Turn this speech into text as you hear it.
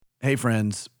Hey,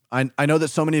 friends. I know that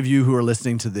so many of you who are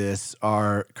listening to this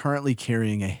are currently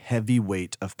carrying a heavy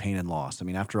weight of pain and loss. I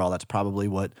mean, after all, that's probably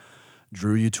what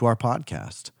drew you to our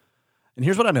podcast. And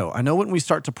here's what I know. I know when we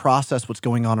start to process what's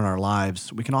going on in our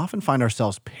lives, we can often find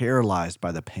ourselves paralyzed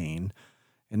by the pain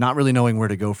and not really knowing where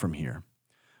to go from here.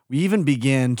 We even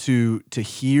begin to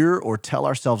hear or tell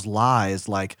ourselves lies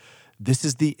like, this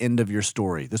is the end of your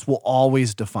story. This will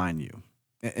always define you.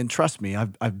 And trust me,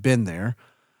 I've been there.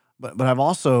 But I've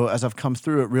also, as I've come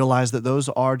through it, realized that those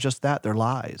are just that. They're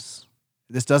lies.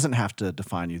 This doesn't have to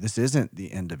define you. This isn't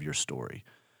the end of your story.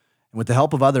 And with the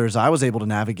help of others, I was able to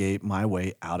navigate my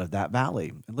way out of that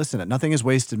valley. And listen, at Nothing is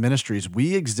Wasted Ministries,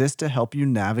 we exist to help you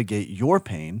navigate your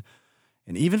pain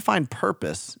and even find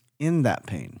purpose in that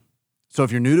pain. So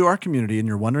if you're new to our community and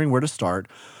you're wondering where to start,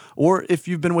 or if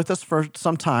you've been with us for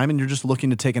some time and you're just looking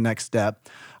to take a next step,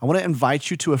 I want to invite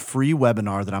you to a free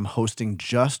webinar that I'm hosting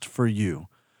just for you.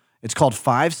 It's called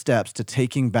 5 Steps to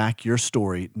Taking Back Your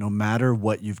Story, no matter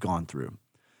what you've gone through.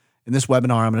 In this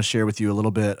webinar, I'm going to share with you a little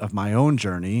bit of my own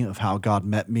journey of how God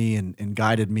met me and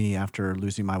guided me after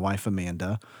losing my wife,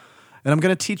 Amanda. And I'm going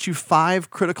to teach you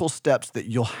 5 critical steps that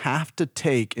you'll have to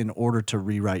take in order to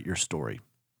rewrite your story.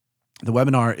 The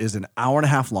webinar is an hour and a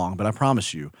half long, but I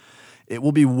promise you, it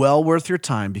will be well worth your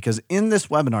time because in this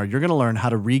webinar, you're going to learn how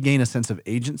to regain a sense of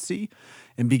agency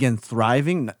and begin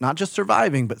thriving, not just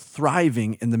surviving, but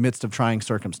thriving in the midst of trying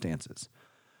circumstances.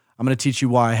 I'm going to teach you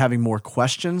why having more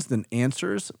questions than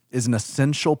answers is an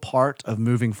essential part of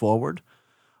moving forward.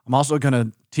 I'm also going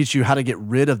to teach you how to get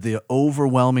rid of the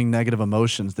overwhelming negative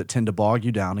emotions that tend to bog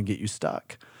you down and get you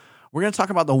stuck. We're going to talk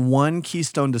about the one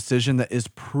keystone decision that is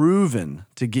proven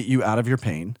to get you out of your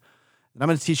pain. And I'm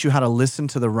going to teach you how to listen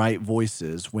to the right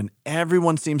voices when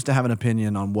everyone seems to have an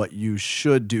opinion on what you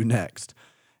should do next.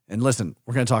 And listen,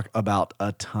 we're going to talk about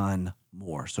a ton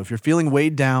more. So if you're feeling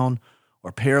weighed down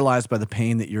or paralyzed by the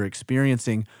pain that you're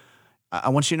experiencing, I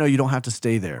want you to know you don't have to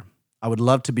stay there. I would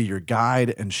love to be your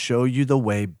guide and show you the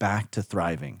way back to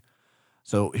thriving.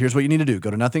 So here's what you need to do. Go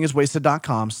to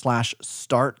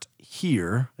nothingiswasted.com/start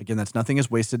here. Again, that's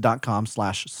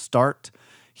nothingiswasted.com/start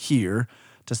here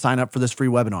to sign up for this free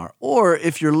webinar. Or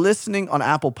if you're listening on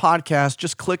Apple Podcasts,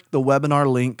 just click the webinar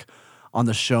link on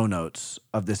the show notes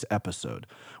of this episode.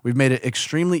 We've made it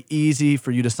extremely easy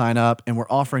for you to sign up, and we're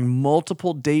offering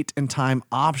multiple date and time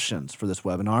options for this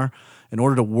webinar in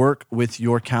order to work with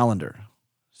your calendar.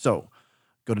 So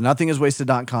go to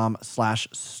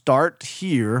nothingiswasted.com/start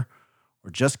here, or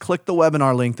just click the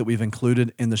webinar link that we've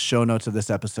included in the show notes of this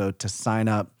episode to sign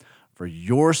up for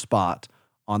your spot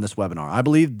on this webinar. I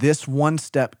believe this one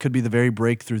step could be the very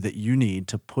breakthrough that you need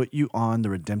to put you on the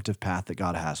redemptive path that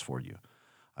God has for you.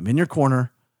 I'm in your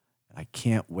corner, and I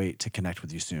can't wait to connect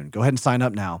with you soon. Go ahead and sign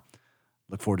up now.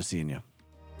 Look forward to seeing you.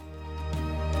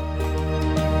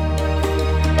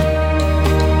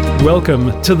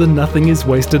 Welcome to the Nothing is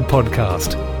Wasted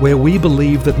podcast, where we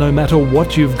believe that no matter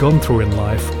what you've gone through in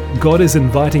life, God is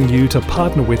inviting you to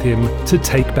partner with Him to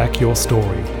take back your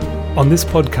story. On this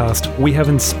podcast, we have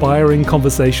inspiring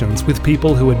conversations with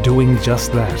people who are doing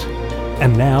just that.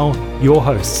 And now, your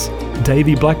hosts,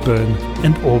 Davey Blackburn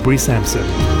and Aubrey Sampson.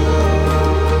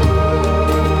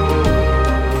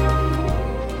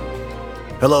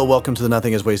 Hello, welcome to the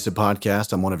Nothing is Wasted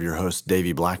podcast. I'm one of your hosts,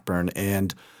 Davey Blackburn,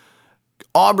 and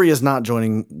Aubrey is not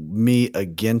joining me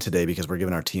again today because we're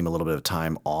giving our team a little bit of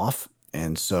time off.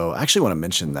 And so I actually want to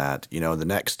mention that, the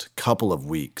next couple of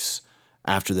weeks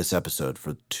after this episode,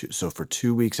 for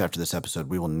 2 weeks after this episode,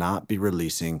 we will not be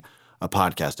releasing a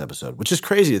podcast episode, which is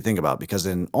crazy to think about because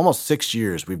in almost 6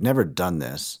 years, we've never done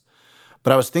this.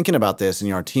 But I was thinking about this,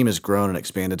 and our team has grown and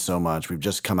expanded so much. We've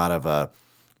just come out of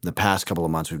the past couple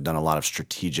of months, we've done a lot of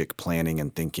strategic planning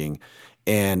and thinking.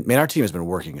 And man, our team has been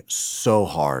working so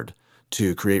hard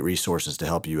to create resources to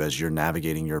help you as you're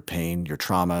navigating your pain, your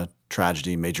trauma,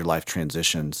 tragedy, major life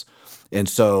transitions. And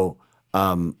so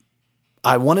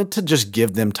I wanted to just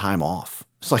give them time off.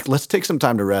 It's like, let's take some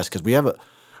time to rest because we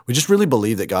just really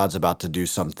believe that God's about to do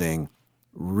something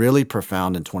really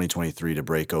profound in 2023 to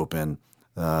break open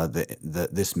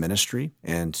this ministry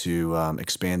and to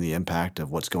expand the impact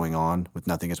of what's going on with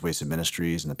Nothing is Wasted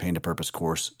Ministries and the Pain to Purpose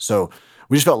course. So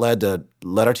we just felt led to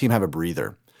let our team have a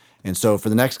breather. And so for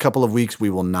the next couple of weeks,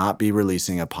 we will not be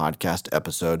releasing a podcast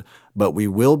episode, but we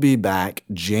will be back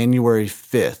January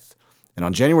 5th. And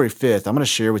on January 5th, I'm going to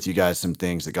share with you guys some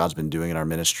things that God's been doing in our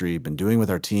ministry, been doing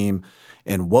with our team,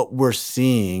 and what we're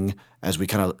seeing as we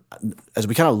kind of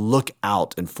look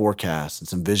out and forecast, and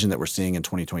some vision that we're seeing in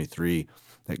 2023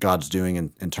 that God's doing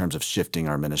in terms of shifting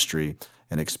our ministry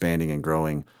and expanding and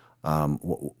growing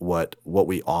what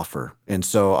we offer. And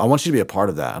so I want you to be a part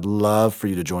of that. I'd love for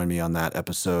you to join me on that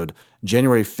episode.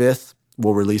 January 5th,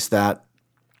 we'll release that,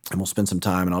 and we'll spend some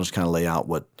time, and I'll just kind of lay out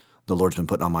what the Lord's been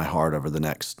putting on my heart over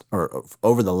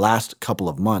the last couple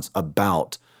of months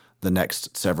about the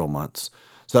next several months.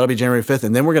 So that'll be January 5th.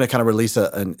 And then we're going to kind of release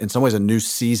in some ways, a new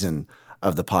season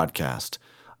of the podcast.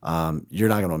 You're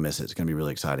not going to miss it. It's going to be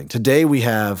really exciting. Today we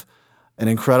have an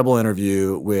incredible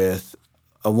interview with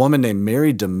a woman named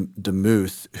Mary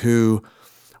DeMuth, who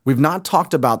we've not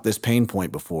talked about this pain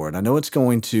point before. And I know it's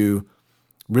going to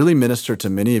really minister to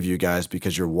many of you guys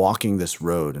because you're walking this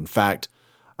road. In fact,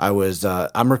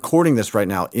 I'm recording this right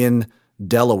now in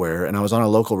Delaware, and I was on a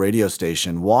local radio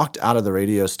station, walked out of the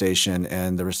radio station,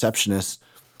 and the receptionist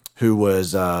who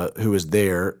was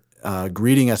there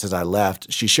greeting us as I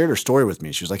left, she shared her story with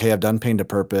me. She was like, "Hey, I've done Pain to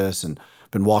Purpose and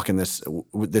been walking this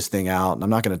thing out." And I'm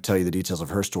not going to tell you the details of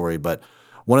her story, but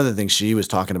one of the things she was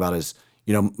talking about is,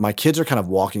 my kids are kind of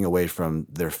walking away from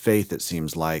their faith, it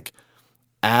seems like,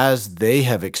 as they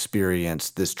have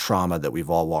experienced this trauma that we've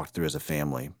all walked through as a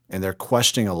family. And they're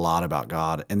questioning a lot about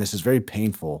God. And this is very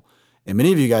painful. And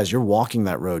many of you guys, you're walking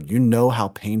that road. You know how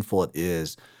painful it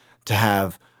is to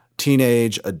have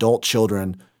teenage, adult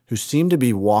children who seem to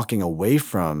be walking away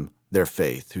from their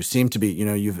faith, who seem to be,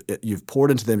 you've poured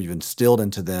into them, you've instilled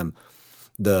into them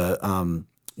the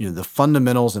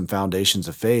fundamentals and foundations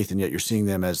of faith, and yet you're seeing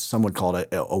them as someone called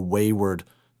a wayward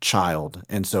child.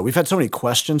 And so we've had so many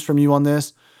questions from you on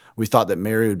this. We thought that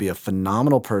Mary would be a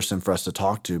phenomenal person for us to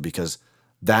talk to because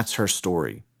that's her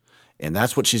story. And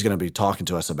that's what she's going to be talking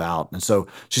to us about. And so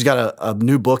she's got a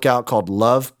new book out called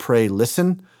Love, Pray,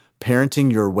 Listen,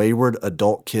 Parenting Your Wayward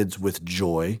Adult Kids with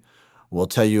Joy. We'll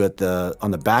tell you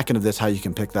on the back end of this how you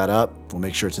can pick that up. We'll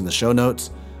make sure it's in the show notes.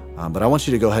 But I want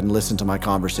you to go ahead and listen to my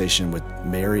conversation with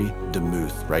Mary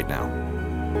DeMuth right now.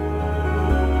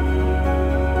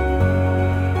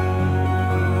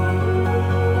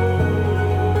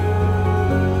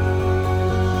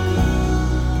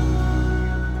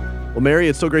 Well, Mary,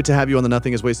 it's so great to have you on the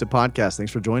Nothing is Wasted podcast.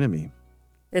 Thanks for joining me.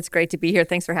 It's great to be here.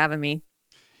 Thanks for having me.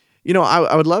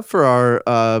 I would love for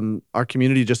our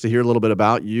community just to hear a little bit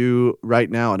about you right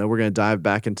now. I know we're going to dive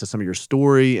back into some of your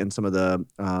story and some of the,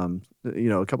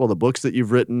 a couple of the books that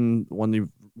you've written. One you've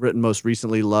written most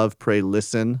recently, Love, Pray,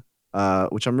 Listen,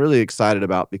 which I'm really excited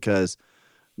about because,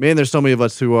 man, there's so many of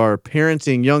us who are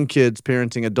parenting young kids,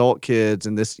 parenting adult kids,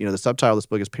 and this, the subtitle of this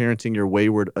book is Parenting Your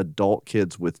Wayward Adult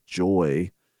Kids with Joy.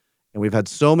 And we've had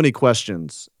so many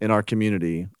questions in our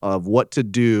community of what to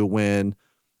do when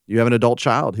you have an adult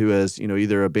child who has,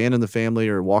 either abandoned the family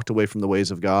or walked away from the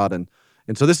ways of God. And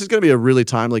so this is going to be a really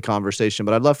timely conversation,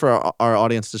 but I'd love for our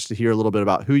audience just to hear a little bit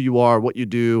about who you are, what you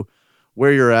do,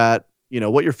 where you're at,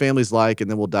 what your family's like, and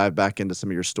then we'll dive back into some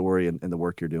of your story and the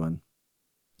work you're doing.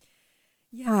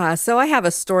 Yeah, so I have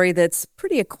a story that's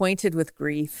pretty acquainted with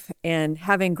grief, and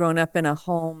having grown up in a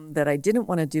home that I didn't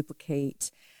want to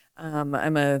duplicate.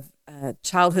 I'm a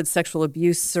childhood sexual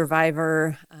abuse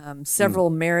survivor, several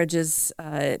marriages,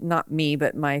 not me,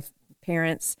 but my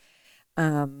parents,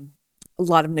 a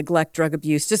lot of neglect, drug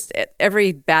abuse, just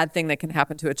every bad thing that can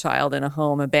happen to a child in a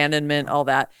home, abandonment, all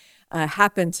that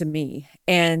happened to me.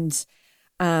 And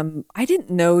I didn't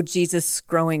know Jesus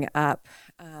growing up.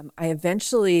 I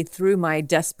eventually, through my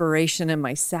desperation and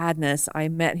my sadness, I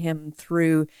met him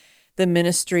through the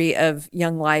ministry of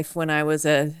Young Life when I was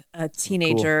a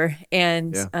teenager. Cool.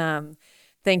 And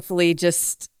thankfully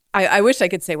I wish I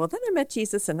could say, well, then I met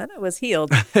Jesus and then I was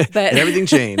healed. But everything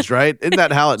changed, right? Isn't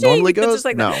that how it normally goes?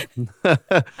 Like no.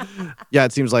 Yeah,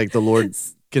 it seems like the Lord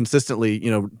consistently,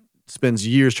 spends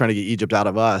years trying to get Egypt out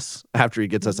of us after he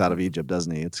gets us out of Egypt,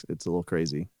 doesn't he? It's a little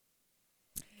crazy.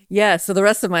 Yeah, so the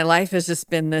rest of my life has just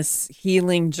been this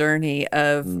healing journey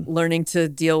of learning to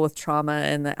deal with trauma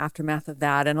and the aftermath of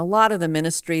that. And a lot of the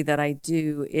ministry that I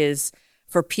do is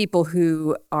for people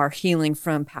who are healing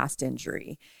from past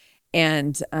injury.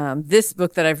 And this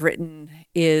book that I've written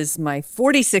is my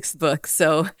 46th book.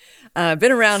 So I've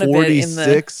been around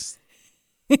 46?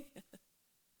 A bit in the...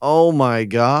 Oh my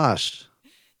gosh.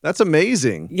 That's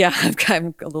amazing. Yeah,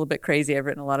 I'm a little bit crazy. I've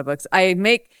written a lot of books.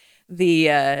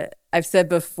 I've said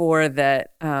before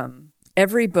that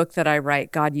every book that I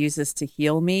write, God uses to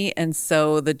heal me. And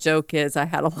so the joke is I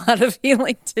had a lot of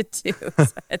healing to do. So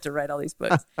I had to write all these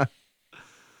books.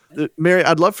 Mary,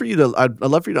 I'd love for you to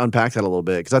unpack that a little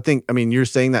bit. Because I think, you're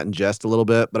saying that in jest a little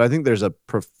bit, but I think there's a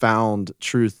profound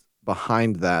truth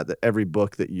behind that every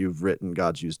book that you've written,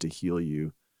 God's used to heal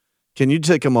you. Can you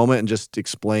take a moment and just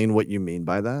explain what you mean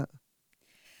by that?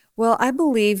 Well, I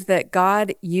believe that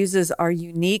God uses our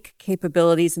unique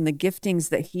capabilities and the giftings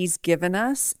that He's given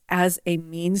us as a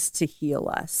means to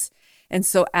heal us. And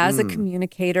so, as a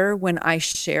communicator, when I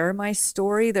share my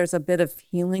story, there's a bit of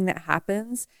healing that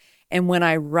happens. And when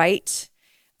I write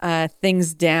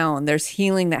things down, there's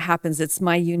healing that happens. It's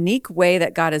my unique way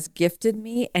that God has gifted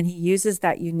me, and He uses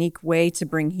that unique way to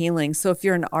bring healing. So, if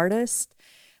you're an artist,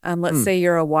 let's say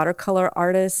you're a watercolor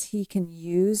artist, He can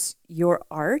use your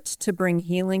art to bring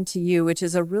healing to you, which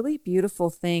is a really beautiful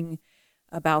thing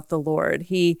about the Lord.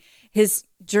 His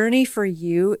journey for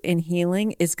you in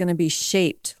healing is going to be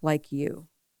shaped like you.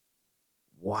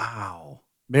 Wow.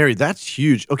 Mary, that's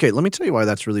huge. Okay, let me tell you why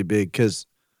that's really big, because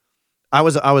I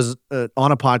was on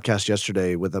a podcast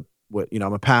yesterday with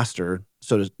I'm a pastor,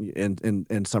 so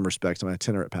in some respects, I'm an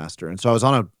itinerant pastor. And so I was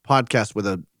on a podcast with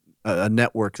a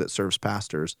network that serves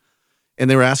pastors, and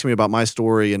they were asking me about my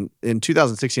story. And in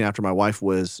 2016, after my wife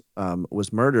was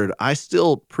murdered, I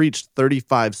still preached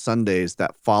 35 Sundays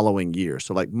that following year.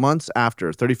 So like months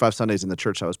after, 35 Sundays in the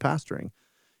church I was pastoring.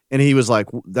 And he was like,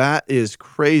 that is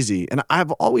crazy. And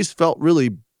I've always felt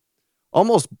really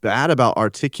almost bad about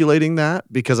articulating that,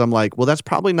 because I'm like, well, that's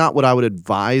probably not what I would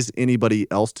advise anybody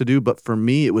else to do. But for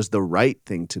me, it was the right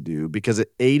thing to do because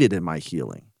it aided in my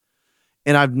healing.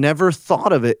 And I've never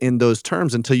thought of it in those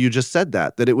terms until you just said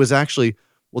that it was actually,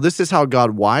 well, this is how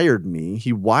God wired me.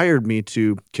 He wired me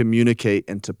to communicate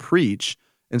and to preach.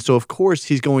 And so, of course,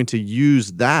 He's going to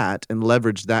use that and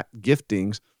leverage that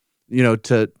giftings,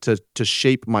 to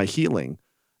shape my healing.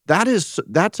 That's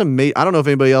amazing. I don't know if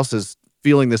anybody else is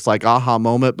feeling this like aha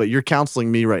moment, but you're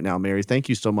counseling me right now, Mary. Thank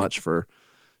you so much for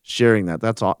sharing that.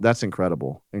 That's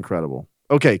incredible. Incredible.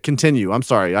 Okay, continue. I'm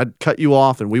sorry. I cut you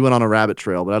off and we went on a rabbit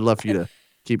trail, but I'd love for you to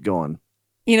keep going.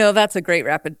 That's a great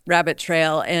rabbit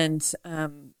trail. And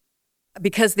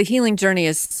because the healing journey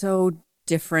is so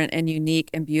different and unique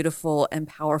and beautiful and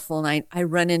powerful. And I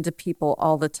run into people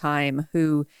all the time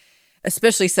who,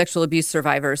 especially sexual abuse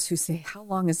survivors, who say, how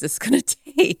long is this going to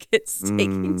take? It's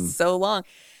taking so long.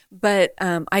 But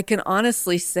I can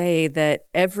honestly say that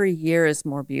every year is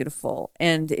more beautiful.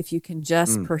 And if you can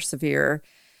just persevere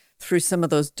through some of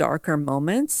those darker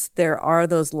moments, there are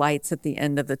those lights at the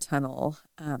end of the tunnel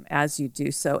as you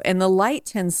do so. And the light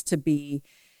tends to be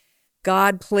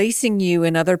God placing you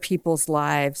in other people's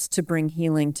lives to bring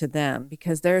healing to them,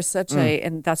 because there's such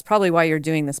and that's probably why you're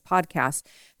doing this podcast.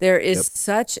 There is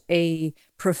such a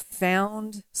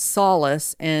profound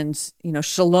solace and,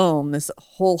 shalom, this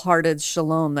wholehearted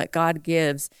shalom that God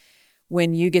gives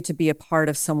when you get to be a part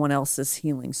of someone else's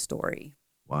healing story.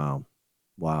 Wow.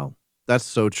 That's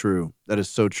so true. That is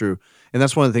so true. And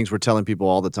that's one of the things we're telling people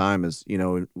all the time is,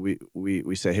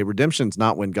 we say, hey, redemption's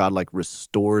not when God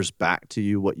restores back to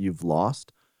you what you've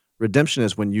lost. Redemption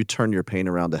is when you turn your pain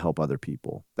around to help other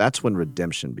people. That's when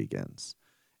redemption begins.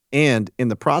 And in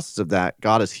the process of that,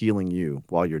 God is healing you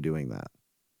while you're doing that.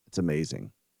 It's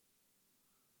amazing.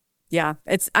 Yeah,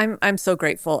 I'm so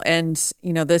grateful. And,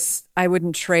 I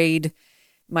wouldn't trade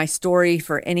my story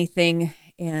for anything.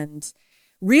 And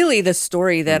really, the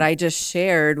story that I just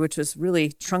shared, which was really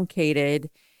truncated,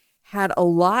 had a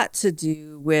lot to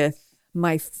do with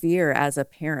my fear as a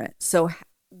parent. So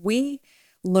we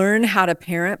learn how to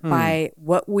parent by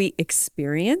what we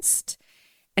experienced.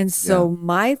 And so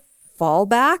my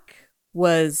fallback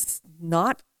was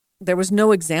there was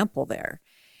no example there.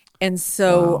 And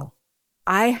so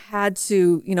I had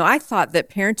to, I thought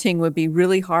that parenting would be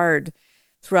really hard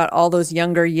throughout all those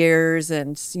younger years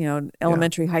and,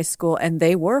 elementary, high school. And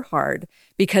they were hard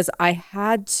because I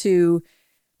had to,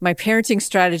 my parenting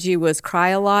strategy was cry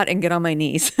a lot and get on my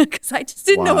knees because I just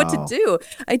didn't know what to do.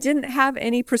 I didn't have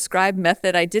any prescribed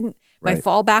method. My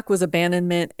fallback was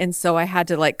abandonment. And so I had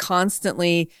to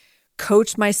constantly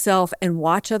coach myself and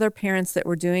watch other parents that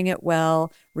were doing it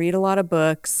well, read a lot of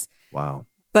books. Wow.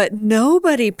 But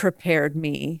nobody prepared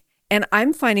me. And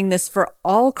I'm finding this for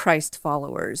all Christ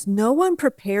followers. No one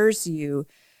prepares you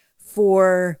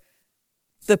for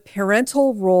the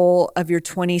parental role of your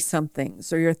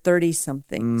 20-somethings or your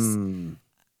 30-somethings.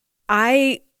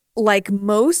 I, like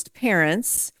most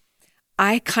parents,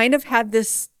 I kind of had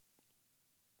this,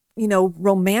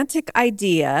 romantic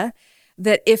idea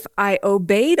that if I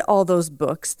obeyed all those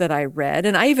books that I read,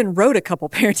 and I even wrote a couple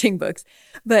parenting books,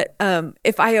 but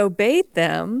if I obeyed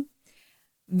them,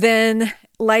 then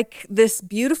like this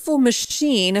beautiful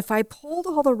machine, if I pulled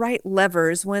all the right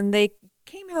levers when they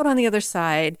came out on the other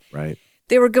side,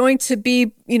 they were going to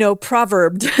be,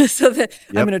 proverbed so that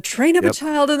I'm going to train up a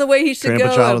child in the way he should go. Train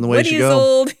up a child in the way he should go.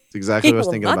 Old, that's exactly what I was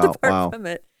thinking about. Wow. From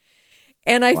it.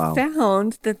 And I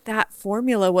found that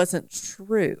formula wasn't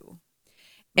true.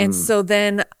 And so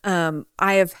then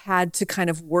I have had to kind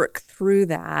of work through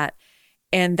that.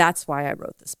 And that's why I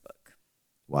wrote this book.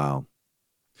 Wow.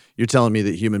 You're telling me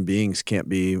that human beings can't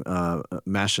be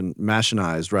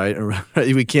machinized, right?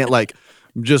 We can't like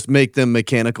just make them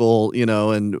mechanical,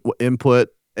 and input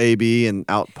A, B, and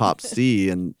out pops C,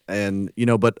 and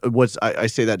But I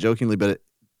say that jokingly, but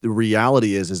the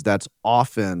reality is that's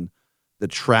often the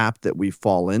trap that we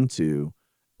fall into,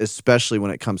 especially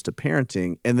when it comes to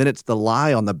parenting. And then it's the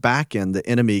lie on the back end the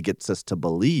enemy gets us to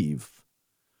believe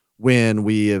when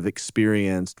we have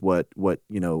experienced what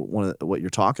you're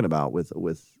talking about with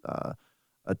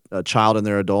a child in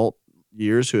their adult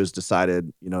years who has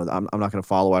decided, I'm not going to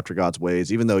follow after God's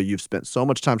ways, even though you've spent so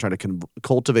much time trying to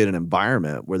cultivate an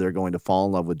environment where they're going to fall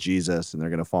in love with Jesus and they're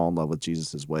going to fall in love with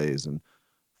Jesus's ways and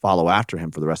follow after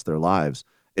him for the rest of their lives.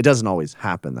 It doesn't always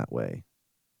happen that way.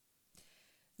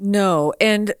 No,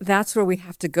 and that's where we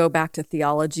have to go back to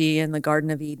theology in the Garden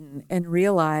of Eden and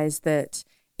realize that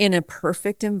in a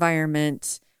perfect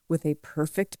environment with a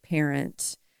perfect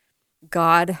parent,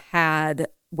 God had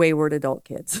wayward adult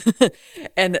kids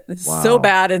and so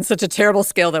bad and such a terrible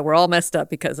scale that we're all messed up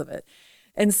because of it.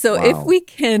 And so if we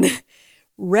can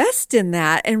rest in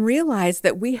that and realize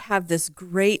that we have this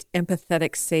great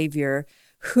empathetic Savior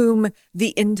whom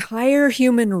the entire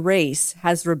human race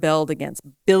has rebelled against,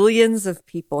 billions of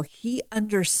people, he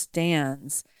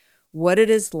understands what it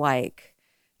is like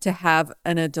to have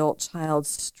an adult child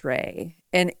stray.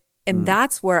 And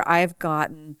that's where I've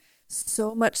gotten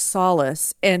so much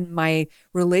solace, and my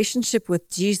relationship with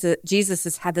Jesus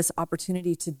has had this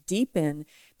opportunity to deepen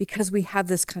because we have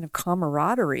this kind of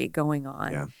camaraderie going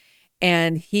on. Yeah.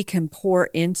 And he can pour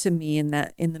into me in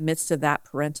the midst of that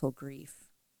parental grief.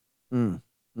 I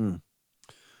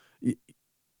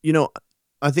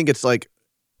think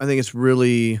it's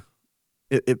really,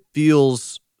 it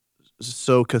feels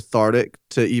so cathartic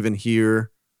to even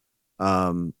hear,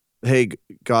 hey,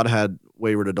 God had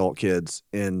wayward adult kids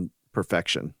in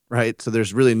perfection, right? So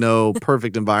there's really no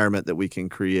perfect environment that we can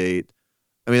create.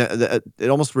 I mean, it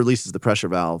almost releases the pressure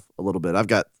valve a little bit. I've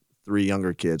got 3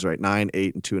 younger kids, right? 9,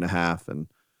 8, and 2.5. And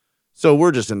so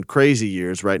we're just in crazy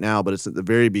years right now, but it's at the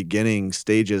very beginning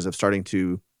stages of starting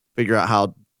to figure out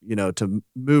how, to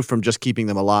move from just keeping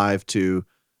them alive to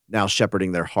now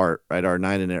shepherding their heart, right? Our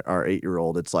 9 and our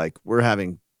 8-year-old, it's like we're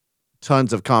having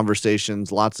tons of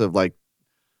conversations, lots of like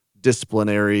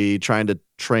disciplinary, trying to,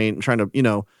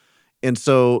 and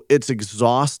so it's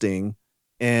exhausting.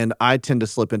 And I tend to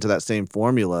slip into that same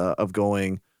formula of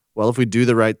going, well, if we do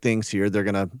the right things here, they're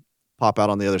going to pop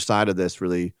out on the other side of this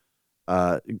really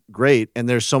great. And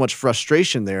there's so much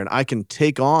frustration there. And I can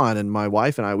take on, and my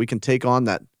wife and we can take on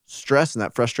that stress and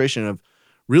that frustration of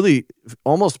really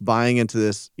almost buying into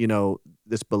this,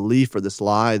 this belief or this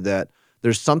lie that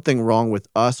there's something wrong with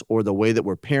us or the way that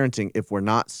we're parenting if we're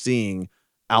not seeing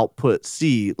output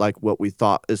C like what we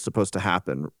thought is supposed to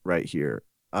happen right here.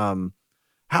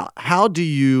 How do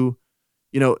you,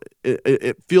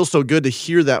 it feels so good to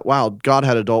hear that, wow, God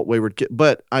had adult wayward kids,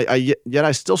 but yet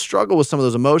I still struggle with some of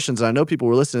those emotions. And I know people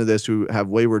who are listening to this who have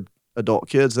wayward adult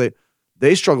kids,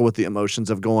 they struggle with the emotions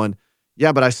of going,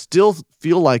 yeah, but I still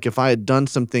feel like if I had done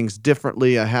some things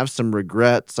differently, I have some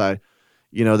regrets.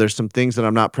 There's some things that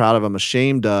I'm not proud of, I'm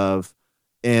ashamed of,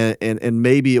 and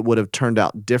maybe it would have turned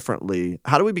out differently.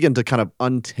 How do we begin to kind of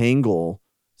untangle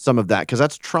some of that? Because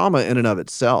that's trauma in and of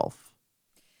itself.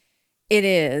 It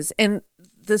is. And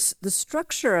the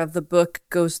structure of the book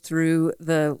goes through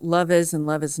the love is and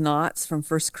love is nots from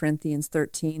 1 Corinthians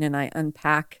 13, and I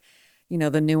unpack,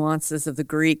 the nuances of the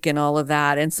Greek and all of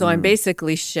that. And so I'm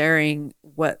basically sharing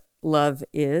what love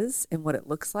is and what it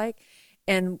looks like.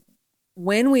 And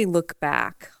when we look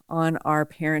back on our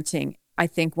parenting, I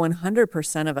think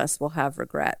 100% of us will have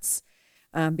regrets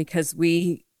because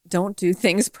we don't do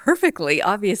things perfectly,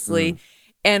 obviously.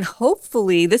 And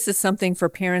hopefully this is something for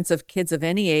parents of kids of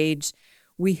any age.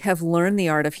 We have learned the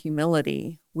art of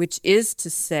humility, which is to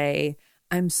say,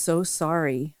 I'm so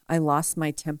sorry. I lost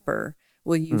my temper.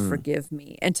 Will you forgive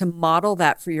me? And to model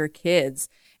that for your kids.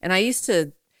 And I used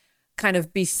to kind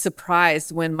of be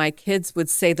surprised when my kids would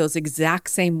say those exact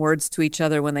same words to each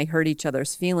other when they hurt each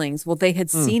other's feelings. Well, they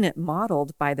had seen it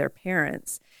modeled by their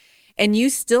parents. And you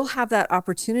still have that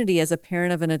opportunity as a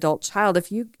parent of an adult child.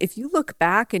 If you look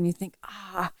back and you think,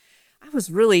 I was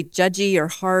really judgy or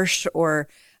harsh, or,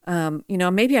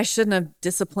 maybe I shouldn't have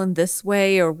disciplined this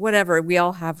way or whatever. We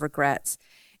all have regrets.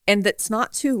 And it's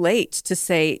not too late to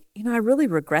say, I really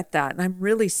regret that. And I'm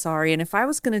really sorry. And if I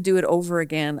was going to do it over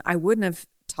again, I wouldn't have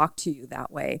talked to you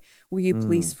that way. Will you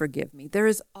please forgive me? There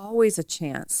is always a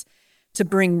chance to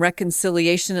bring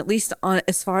reconciliation, at least on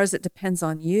as far as it depends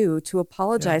on you, to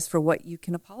apologize for what you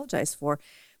can apologize for.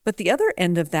 But the other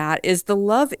end of that is the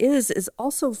love is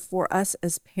also for us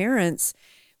as parents.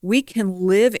 We can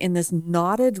live in this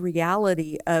knotted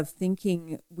reality of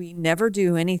thinking we never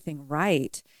do anything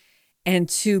right, and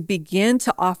to begin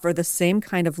to offer the same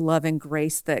kind of love and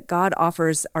grace that God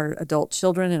offers our adult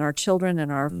children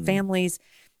and our families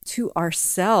to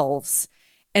ourselves,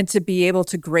 and to be able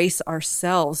to grace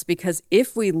ourselves. Because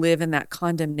if we live in that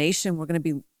condemnation, we're going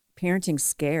to be parenting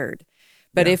scared.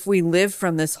 But if we live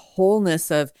from this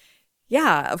wholeness of,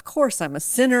 of course I'm a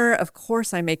sinner, of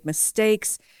course I make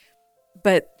mistakes,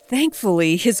 but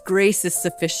thankfully his grace is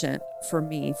sufficient for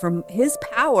me. From his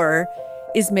power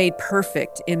is made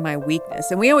perfect in my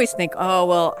weakness. And we always think, oh,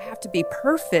 well, I have to be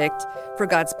perfect for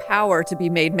God's power to be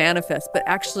made manifest. But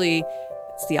actually,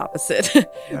 it's the opposite.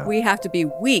 We have to be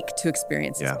weak to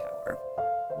experience his power.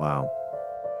 Wow.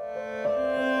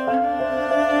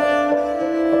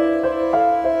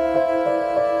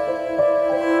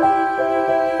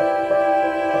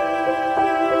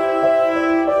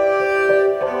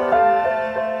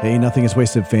 Hey, Nothing is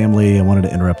Wasted family. I wanted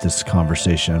to interrupt this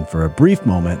conversation for a brief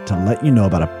moment to let you know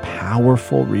about a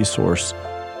powerful resource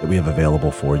that we have available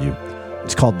for you.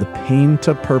 It's called the Pain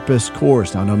to Purpose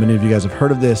course. Now, I know many of you guys have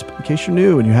heard of this, but in case you're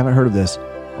new and you haven't heard of this,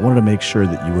 I wanted to make sure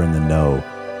that you were in the know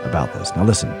about this. Now,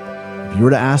 listen, if you were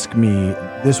to ask me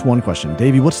this one question,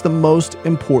 Davey, what's the most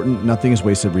important Nothing is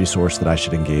Wasted resource that I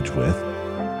should engage with?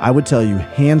 I would tell you,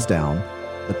 hands down,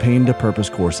 the Pain to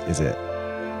Purpose course is it.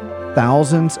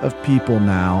 Thousands of people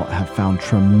now have found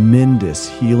tremendous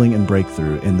healing and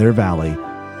breakthrough in their valley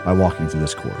by walking through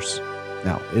this course.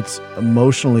 Now, it's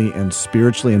emotionally and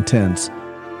spiritually intense,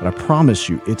 but I promise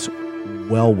you, it's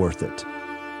well worth it.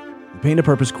 The Pain to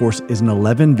Purpose course is an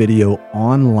 11-video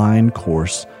online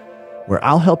course where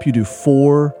I'll help you do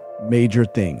 4 major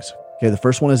things. Okay, the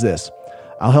first one is this.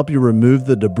 I'll help you remove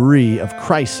the debris of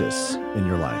crisis in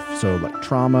your life. So like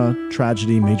trauma,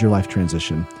 tragedy, major life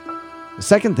transition. The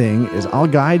second thing is I'll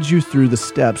guide you through the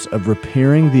steps of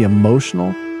repairing the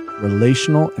emotional,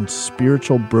 relational, and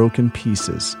spiritual broken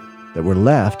pieces that were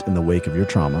left in the wake of your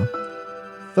trauma.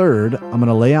 Third, I'm going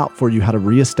to lay out for you how to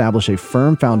reestablish a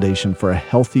firm foundation for a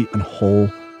healthy and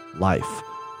whole life.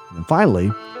 And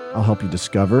finally, I'll help you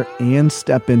discover and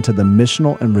step into the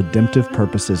missional and redemptive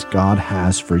purposes God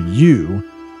has for you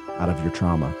out of your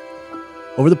trauma.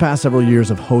 Over the past several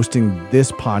years of hosting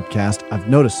this podcast, I've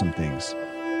noticed some things.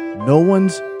 No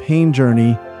one's pain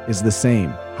journey is the same.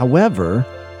 However,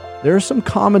 there are some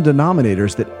common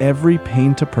denominators that every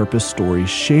Pain to Purpose story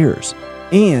shares.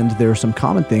 And there are some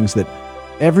common things that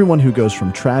everyone who goes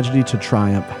from tragedy to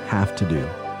triumph have to do.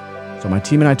 So my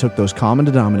team and I took those common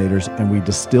denominators and we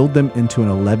distilled them into an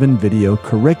 11-video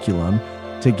curriculum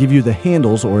to give you the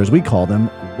handles, or as we call them,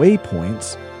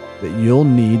 waypoints, that you'll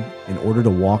need in order to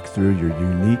walk through your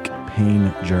unique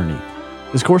pain journey.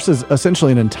 This course is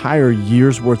essentially an entire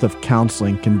year's worth of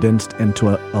counseling condensed into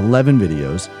 11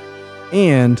 videos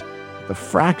and the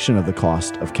fraction of the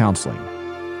cost of counseling.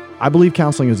 I believe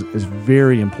counseling is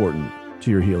very important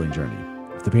to your healing journey.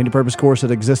 If the Pain to Purpose course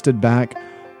had existed back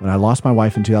when I lost my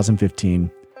wife in 2015,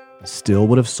 I still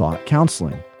would have sought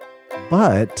counseling.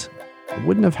 But I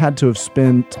wouldn't have had to have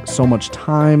spent so much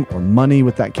time or money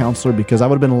with that counselor because I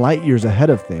would have been light years ahead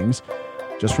of things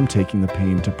just from taking the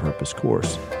Pain to Purpose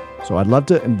course. So I'd love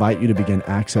to invite you to begin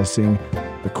accessing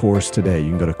the course today. You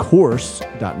can go to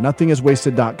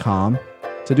course.nothingiswasted.com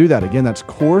to do that. Again, that's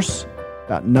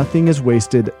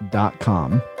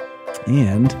course.nothingiswasted.com.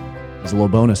 And as a little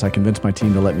bonus, I convinced my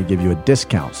team to let me give you a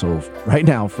discount. So right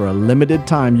now, for a limited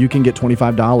time, you can get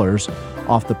 $25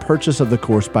 off the purchase of the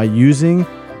course by using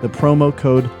the promo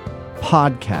code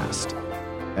PODCAST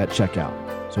at checkout.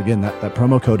 So again, that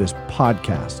promo code is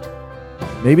PODCAST.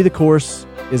 Maybe the course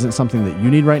isn't something that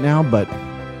you need right now, but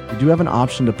you do have an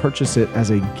option to purchase it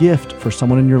as a gift for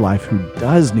someone in your life who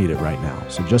does need it right now.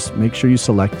 So just make sure you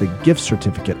select the gift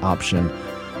certificate option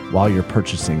while you're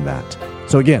purchasing that.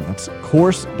 So again, that's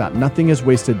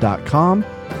course.nothingiswasted.com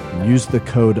and use the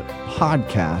code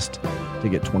PODCAST to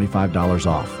get $25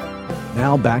 off.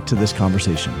 Now back to this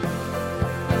conversation.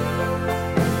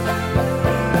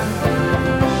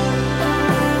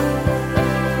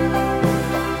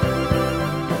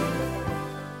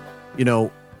 You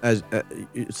know, as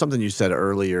something you said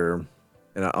earlier,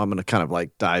 and I'm going to kind of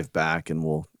like dive back and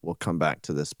we'll come back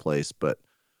to this place, but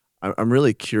I'm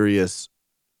really curious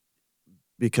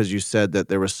because you said that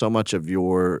there was so much of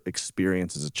your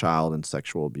experience as a child in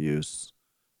sexual abuse,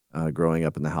 growing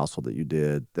up in the household that you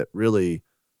did, that really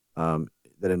that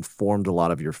informed a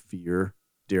lot of your fear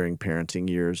during parenting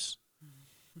years.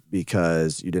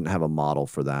 because you didn't have a model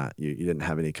for that. You didn't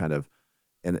have any kind of,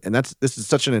 and this is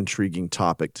such an intriguing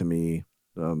topic to me,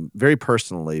 very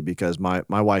personally, because my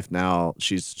wife now,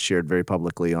 she's shared very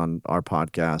publicly on our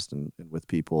podcast and with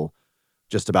people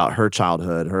just about her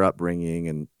childhood, her upbringing,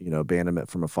 and abandonment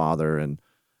from a father, and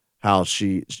how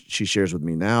she shares with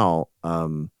me now.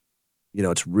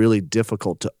 It's really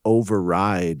difficult to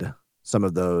override some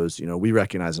of those. We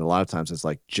recognize it a lot of times as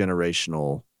like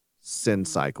generational sin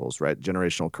cycles, right?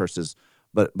 Generational curses.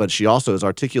 But she also has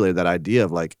articulated that idea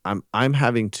of like, I'm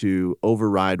having to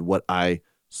override what I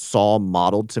saw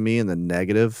modeled to me in the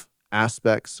negative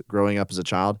aspects growing up as a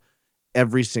child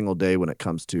every single day when it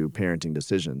comes to parenting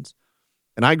decisions.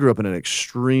 And I grew up in an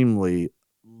extremely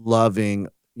loving,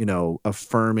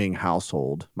 affirming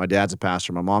household. My dad's a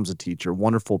pastor, my mom's a teacher,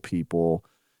 wonderful people,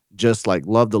 just like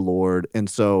love the Lord. And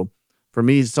so for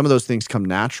me, some of those things come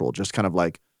natural, just kind of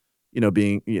like,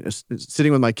 being,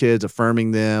 sitting with my kids,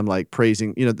 affirming them, like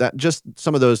praising, that just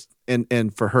some of those,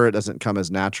 and for her, it doesn't come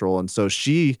as natural. And so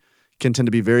she can tend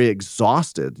to be very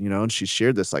exhausted, and she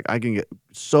shared this, like, I can get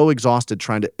so exhausted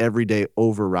trying to every day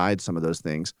override some of those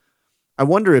things. I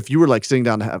wonder if you were like sitting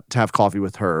down to have coffee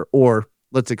with her, or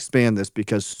let's expand this,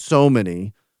 because so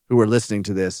many who are listening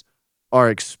to this are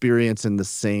experiencing the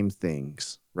same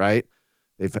things, right?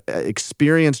 They've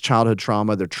experienced childhood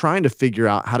trauma. They're trying to figure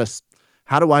out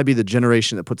how do I be the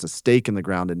generation that puts a stake in the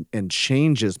ground and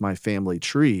changes my family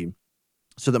tree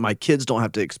so that my kids don't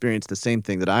have to experience the same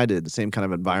thing that I did, the same kind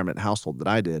of environment and household that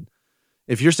I did.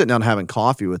 If you're sitting down having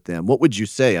coffee with them, what would you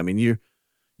say? I mean,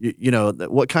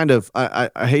 what kind of, I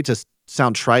hate to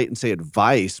sound trite and say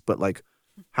advice, but like,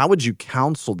 how would you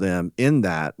counsel them in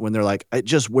that when they're like, it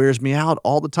just wears me out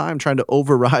all the time trying to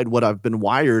override what I've been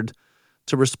wired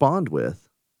to respond with?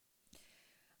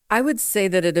 I would say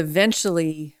that it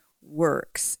eventually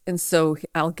works. And so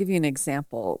I'll give you an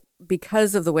example.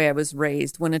 Because of the way I was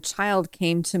raised, when a child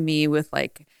came to me with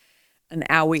like an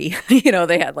owie,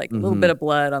 they had like a little bit of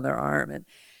blood on their arm, and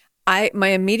my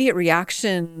immediate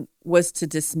reaction was to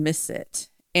dismiss it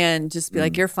and just be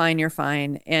like, you're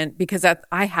fine. And because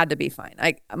I had to be fine.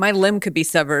 My limb could be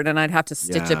severed and I'd have to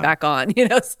stitch it back on,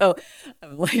 so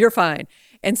I'm like, you're fine.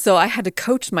 And so I had to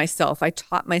coach myself. I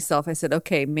taught myself, I said,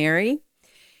 okay, Mary,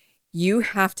 you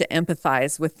have to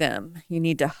empathize with them. You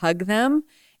need to hug them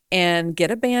and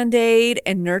get a Band-Aid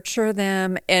and nurture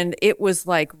them. And it was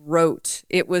like rote.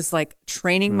 It was like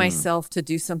training myself to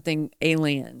do something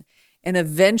alien. And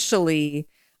eventually,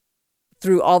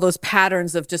 through all those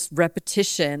patterns of just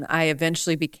repetition, I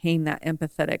eventually became that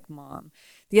empathetic mom.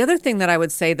 The other thing that I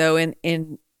would say, though,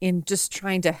 in just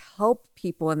trying to help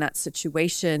people in that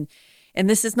situation, and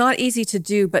this is not easy to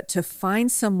do, but to find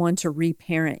someone to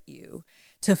reparent you,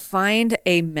 to find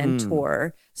a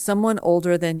mentor, someone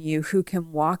older than you who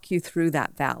can walk you through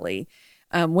that valley.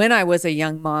 When I was a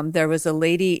young mom, there was a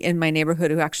lady in my neighborhood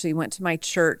who actually went to my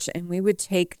church, and we would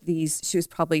take these, she was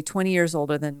probably 20 years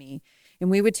older than me,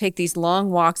 and we would take these long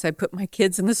walks. I'd put my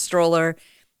kids in the stroller,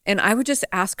 and I would just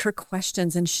ask her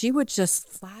questions, and she would just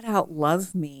flat out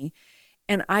love me.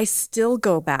 And I still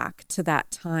go back to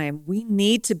that time. We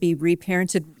need to be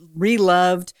reparented,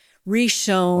 reloved,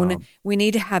 reshown. Wow. We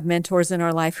need to have mentors in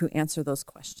our life who answer those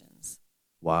questions.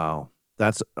 Wow.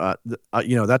 That's,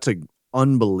 that's an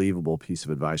unbelievable piece of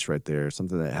advice right there.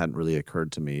 Something that hadn't really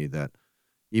occurred to me, that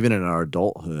even in our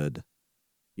adulthood,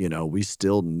 we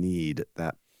still need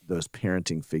those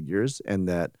parenting figures. And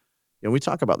that, we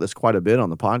talk about this quite a bit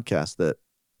on the podcast, that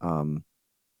an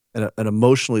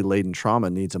emotionally laden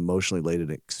trauma needs emotionally laden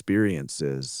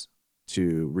experiences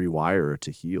to rewire or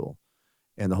to heal.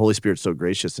 And the Holy Spirit's so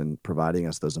gracious in providing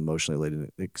us those emotionally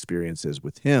laden experiences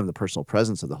with Him, the personal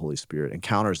presence of the Holy Spirit,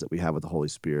 encounters that we have with the Holy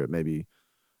Spirit. Maybe,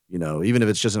 even if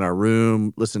it's just in our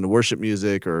room, listening to worship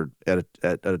music, or at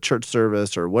a church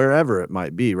service, or wherever it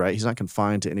might be, right? He's not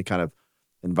confined to any kind of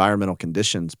environmental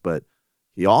conditions, but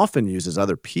He often uses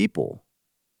other people,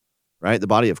 right? The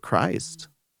body of Christ,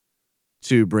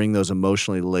 to bring those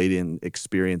emotionally laden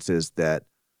experiences that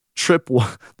trip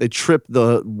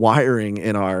the wiring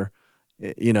in our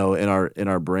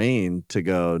brain to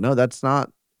go, no, that's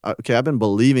not okay. I've been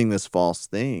believing this false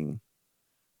thing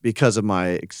because of my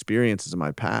experiences in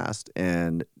my past,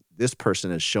 and this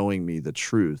person is showing me the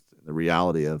truth, the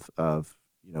reality of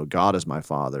God as my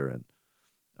Father,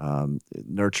 and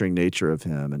nurturing nature of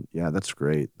Him. And yeah, that's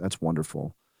great. That's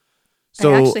wonderful.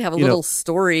 So, I actually have a little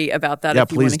story about that. Yeah,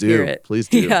 if you want to hear it. Please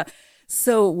do. Yeah.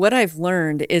 So what I've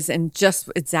learned is, and just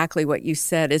exactly what you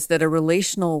said, is that a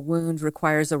relational wound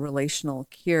requires a relational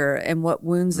cure. And what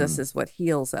wounds us is what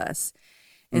heals us.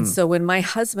 And so when my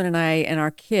husband and I and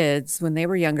our kids, when they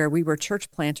were younger, we were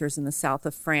church planters in the south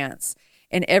of France.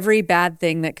 and every bad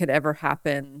thing that could ever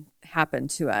happen happened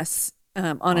to us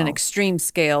on an extreme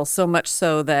scale, so much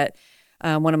so that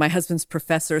one of my husband's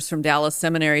professors from Dallas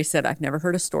Seminary said, I've never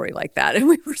heard a story like that. And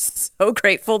we were so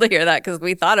grateful to hear that because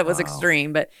we thought it was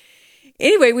extreme. But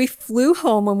anyway, we flew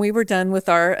home when we were done with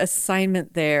our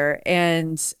assignment there.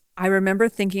 And I remember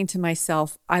thinking to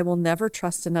myself, I will never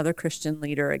trust another Christian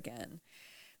leader again.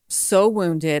 So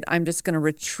wounded, I'm just going to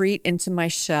retreat into my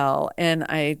shell. And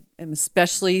I am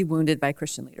especially wounded by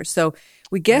Christian leaders. So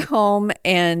we get home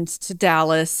and to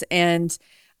Dallas, and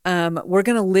we're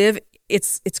going to live.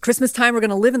 It's Christmas time. We're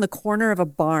going to live in the corner of a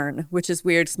barn, which is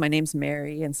weird because my name's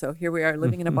Mary. And so here we are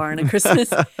living in a barn at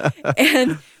Christmas.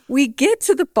 And we get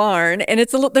to the barn, and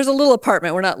there's a little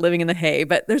apartment. We're not living in the hay,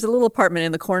 but there's a little apartment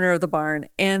in the corner of the barn.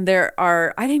 And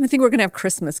I didn't even think we were going to have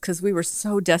Christmas because we were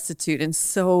so destitute and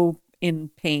so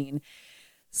in pain.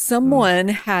 Someone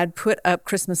had put up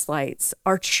Christmas lights.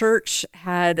 Our church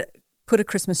had put a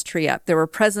Christmas tree up. There were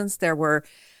presents. There were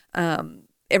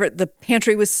the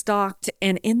pantry was stocked.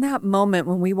 And in that moment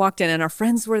when we walked in and our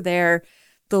friends were there,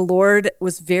 the Lord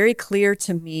was very clear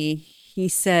to me. He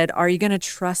said, are you going to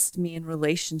trust me in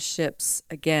relationships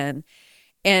again?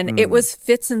 And it was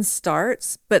fits and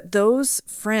starts, but those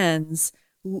friends,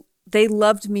 they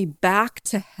loved me back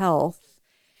to health.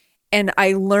 And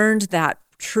I learned that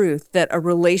truth, that a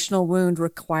relational wound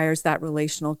requires that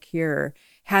relational cure.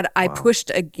 Had I pushed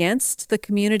against the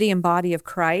community and body of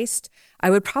Christ, I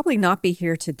would probably not be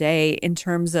here today in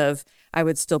terms of I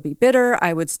would still be bitter.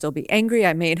 I would still be angry.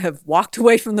 I may have walked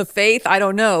away from the faith. I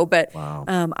don't know. But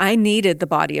I needed the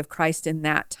body of Christ in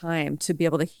that time to be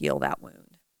able to heal that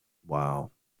wound.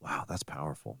 Wow. That's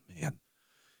powerful, man.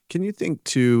 Can you think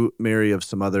too, Mary, of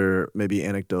some other, maybe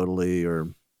anecdotally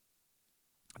or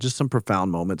just some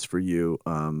profound moments for you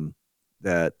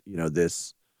that,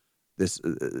 this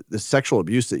sexual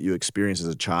abuse that you experienced as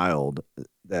a child,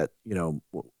 that,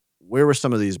 where were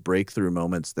some of these breakthrough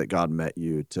moments that God met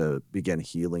you to begin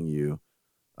healing you,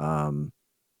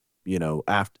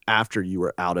 after you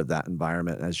were out of that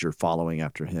environment, as you're following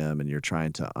after him and you're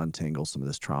trying to untangle some of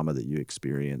this trauma that you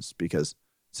experienced? Because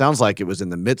it sounds like it was in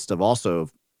the midst of also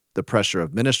the pressure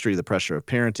of ministry, the pressure of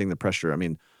parenting, the pressure. I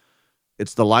mean,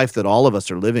 it's the life that all of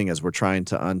us are living as we're trying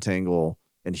to untangle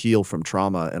and heal from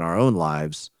trauma in our own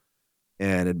lives.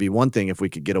 And it'd be one thing if we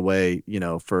could get away,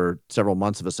 for several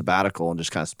months of a sabbatical and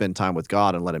just kind of spend time with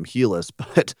God and let him heal us.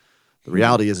 But the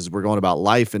reality is we're going about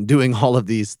life and doing all of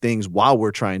these things while we're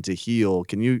trying to heal.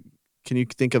 Can you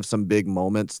think of some big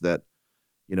moments that,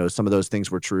 some of those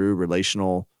things were true,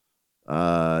 relational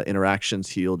interactions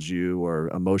healed you, or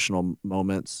emotional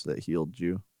moments that healed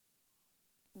you?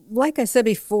 Like I said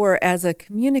before, as a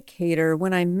communicator,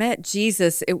 when I met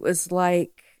Jesus, it was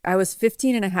like I was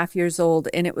 15 and a half years old,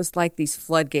 and it was like these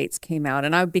floodgates came out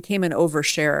and I became an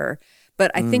oversharer.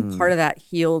 But I think part of that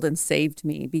healed and saved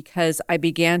me because I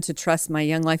began to trust my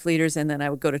young life leaders, and then I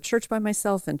would go to church by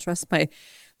myself and trust my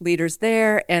leaders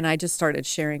there. And I just started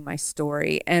sharing my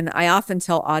story. And I often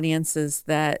tell audiences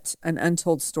that an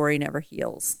untold story never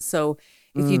heals. So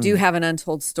if you do have an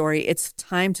untold story, it's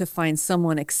time to find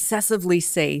someone excessively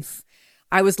safe.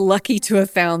 I was lucky to have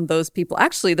found those people.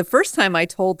 Actually, the first time I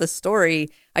told the story,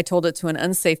 I told it to an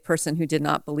unsafe person who did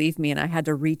not believe me, and I had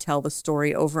to retell the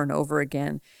story over and over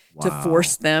again to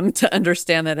force them to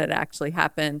understand that it actually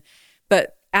happened.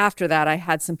 But after that, I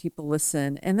had some people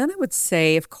listen. And then I would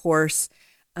say, of course,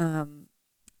 I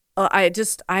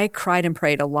cried and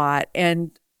prayed a lot.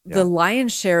 And the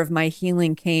lion's share of my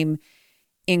healing came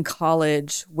in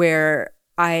college, where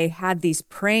I had these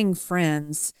praying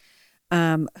friends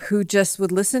who just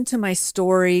would listen to my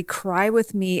story, cry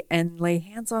with me, and lay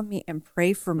hands on me and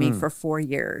pray for me for 4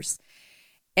 years.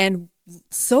 And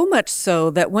so much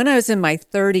so that when I was in my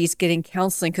 30s getting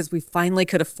counseling, because we finally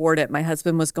could afford it, my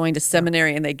husband was going to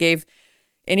seminary and they gave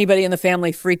anybody in the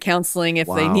family free counseling if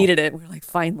they needed it. We're like,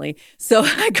 finally. So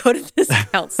I go to this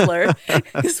counselor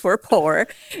because we're poor.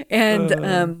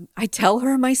 And I tell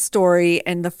her my story.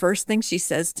 And the first thing she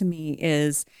says to me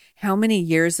is, how many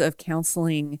years of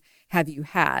counseling have you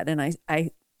had? And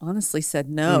I honestly said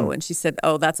no. And she said,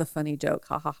 oh, that's a funny joke.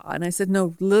 Ha ha ha. And I said,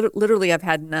 no, literally I've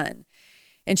had none.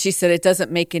 And she said, it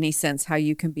doesn't make any sense how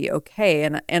you can be okay.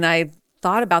 And I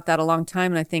thought about that a long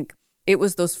time. And I think it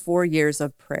was those 4 years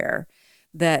of prayer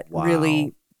that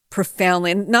really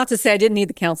profoundly, and not to say I didn't need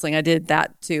the counseling, I did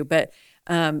that too, but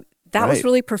that was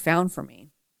really profound for me.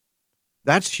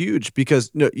 That's huge because,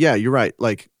 you're right.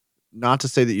 Like, not to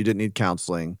say that you didn't need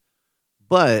counseling,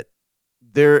 but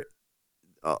there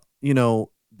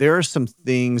are some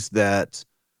things that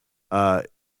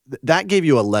that gave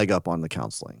you a leg up on the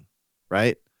counseling,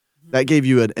 right? Mm-hmm. That gave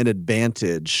you an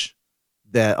advantage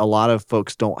that a lot of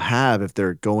folks don't have if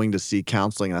they're going to see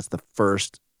counseling. That's the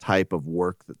first type of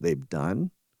work that they've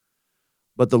done.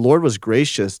 But the Lord was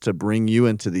gracious to bring you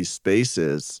into these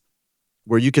spaces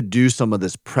where you could do some of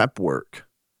this prep work,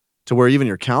 to where even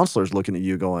your counselor's looking at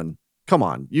you going, come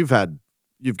on, you've got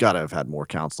to have had more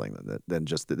counseling than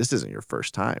just that. This isn't your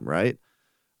first time, right?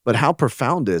 But how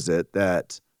profound is it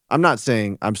that I'm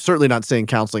certainly not saying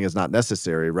counseling is not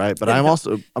necessary, right? But I'm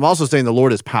also saying the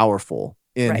Lord is powerful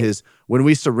in Right. when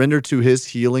we surrender to his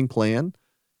healing plan,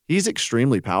 he's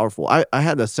extremely powerful. I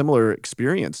had a similar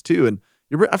experience too. And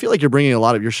I feel like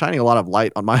you're shining a lot of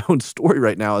light on my own story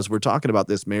right now as we're talking about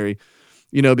this, Mary,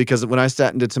 because when I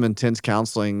sat and did some intense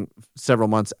counseling several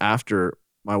months after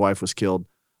my wife was killed,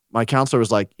 my counselor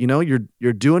was like,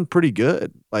 you're doing pretty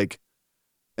good. Like,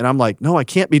 and I'm like, no, I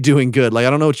can't be doing good. Like, I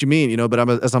don't know what you mean, but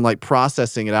as I'm like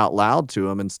processing it out loud to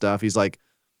him and stuff, he's like,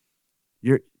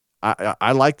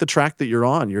 I like the track that you're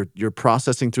on. You're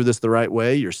processing through this the right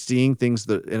way. You're seeing things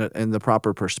in the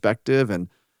proper perspective. And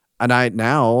I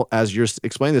now, as you're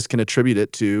explaining this, can attribute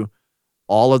it to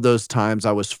all of those times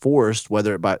I was forced,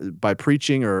 whether by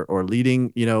preaching or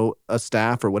leading, a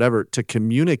staff or whatever, to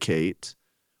communicate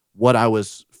what I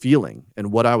was feeling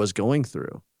and what I was going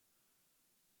through.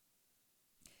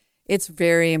 It's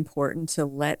very important to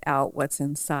let out what's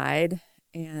inside,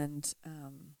 and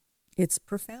it's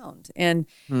profound. And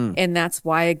that's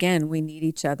why, again, we need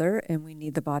each other, and we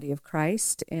need the body of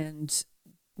Christ, and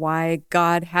why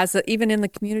God has it, even in the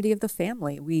community of the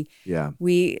family. We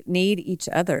need each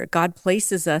other. God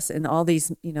places us in all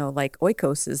these, like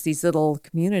oikoses, these little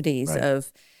communities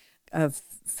of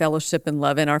fellowship and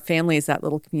love. And our family is that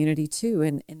little community too.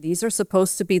 And these are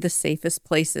supposed to be the safest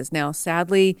places. Now,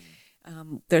 sadly,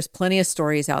 there's plenty of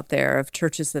stories out there of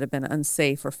churches that have been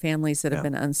unsafe or families that have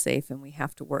been unsafe, and we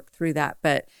have to work through that.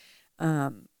 But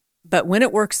when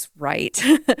it works right,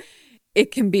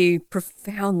 it can be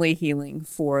profoundly healing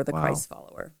for the Christ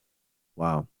follower.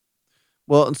 Wow.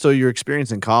 Well, and so your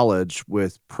experience in college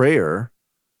with prayer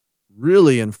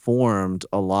really informed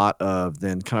a lot of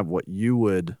then kind of what you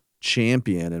would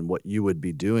champion and what you would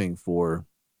be doing for,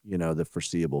 the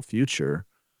foreseeable future.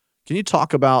 Can you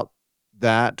talk about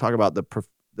that? Talk about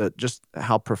the just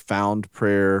how profound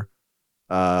prayer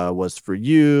was for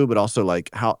you, but also like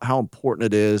how important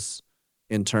it is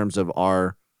in terms of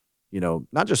our,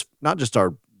 not just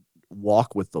our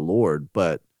walk with the Lord,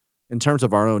 but in terms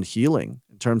of our own healing,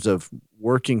 in terms of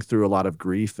working through a lot of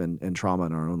grief and trauma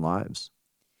in our own lives.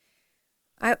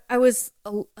 I was,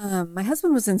 my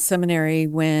husband was in seminary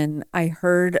when I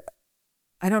heard,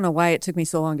 I don't know why it took me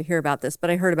so long to hear about this, but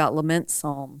I heard about lament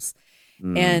psalms.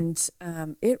 And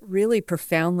it really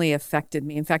profoundly affected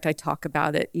me. In fact, I talk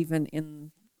about it even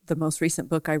in the most recent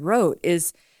book I wrote,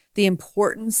 is the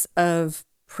importance of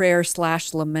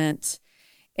prayer/lament.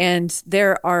 And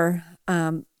there are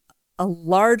a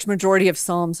large majority of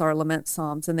psalms are lament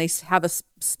psalms, and they have a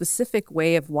specific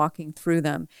way of walking through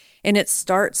them. And it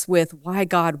starts with, why,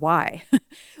 God, why?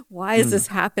 Why is this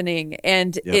happening?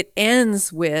 And it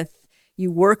ends with,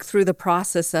 you work through the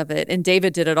process of it. And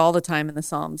David did it all the time in the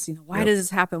Psalms. Why does this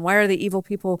happen? Why are the evil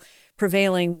people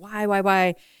prevailing?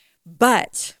 Why?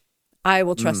 But I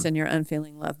will trust in your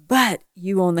unfailing love. But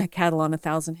you own the cattle on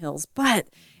 1,000 hills.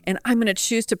 And I'm going to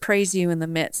choose to praise you in the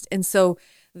midst. And so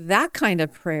that kind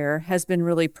of prayer has been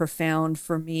really profound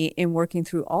for me in working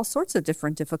through all sorts of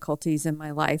different difficulties in my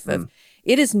life.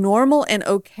 It is normal and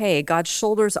okay. God's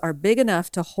shoulders are big enough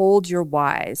to hold your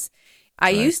whys. I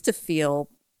used to feel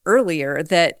earlier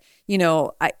that, you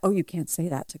can't say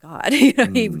that to God.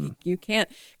 You can't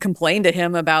complain to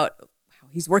him about how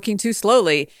he's working too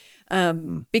slowly,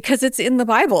 because it's in the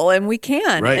Bible and we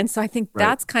can. Right. And so I think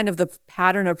that's kind of the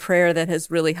pattern of prayer that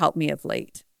has really helped me of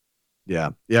late.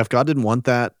 Yeah. If God didn't want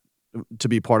that to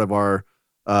be part of our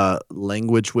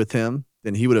language with him,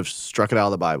 then he would have struck it out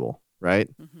of the Bible, right?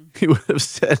 He would have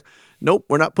said, nope,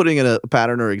 we're not putting in a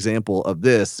pattern or example of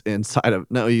this inside of,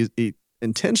 no, he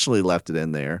intentionally left it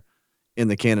in there in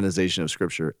the canonization of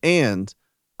Scripture. And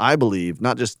I believe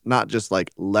not just like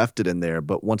left it in there,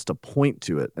 but wants to point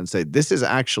to it and say, this is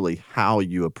actually how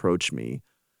you approach me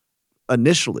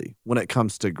initially when it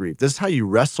comes to grief. This is how you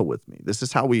wrestle with me. This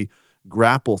is how we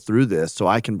grapple through this so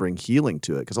I can bring healing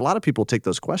to it. Because a lot of people take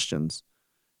those questions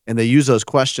and they use those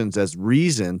questions as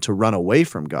reason to run away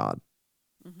from God.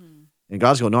 And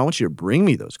God's going, no, I want you to bring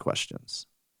me those questions.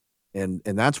 And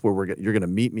that's where you're going to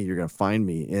meet me. You're going to find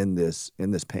me in this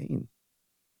pain.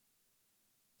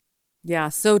 Yeah,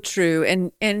 so true.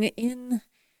 And in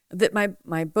that,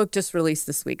 my book just released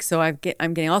this week, so I'm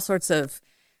getting all sorts of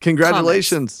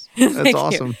congratulations. That's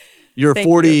awesome. your Thank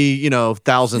 40, you.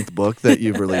 1000th book that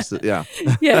you've released. Yeah.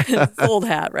 Yeah, it's old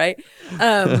hat, right?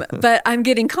 But I'm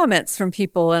getting comments from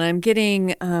people, and I'm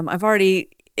getting,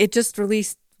 it just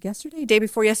released yesterday, day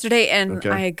before yesterday, and Okay.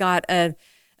 I got an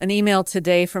email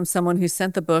today from someone who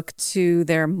sent the book to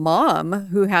their mom,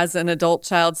 who has an adult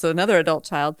child, so another adult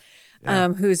child,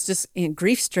 who's just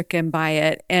grief-stricken by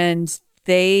it, and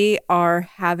they are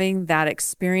having that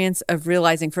experience of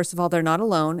realizing, first of all, they're not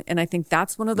alone, and I think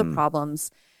that's one of the problems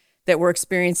that we're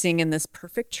experiencing in this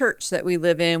perfect church that we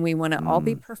live in. We want to all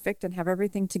be perfect and have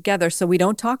everything together. So we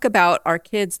don't talk about our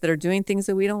kids that are doing things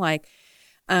that we don't like.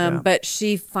 But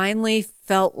she finally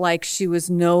felt like she was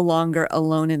no longer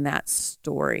alone in that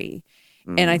story.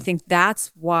 And I think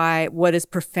that's why what is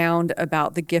profound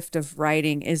about the gift of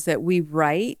writing is that we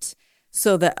write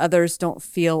so that others don't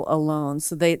feel alone.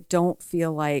 So they don't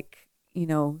feel like,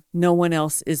 no one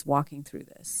else is walking through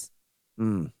this.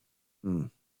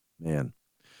 Man.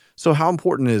 So how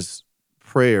important is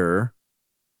prayer,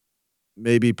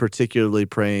 maybe particularly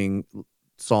praying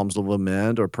Psalms of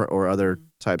Lament or other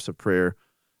types of prayer?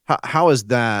 How is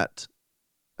that,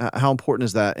 how important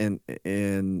is that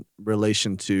in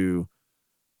relation to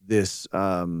this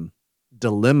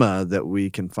dilemma that we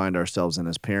can find ourselves in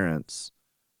as parents,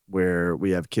 where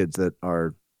we have kids that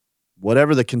are,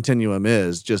 whatever the continuum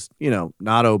is, just,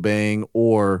 not obeying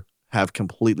or have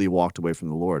completely walked away from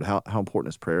the Lord? How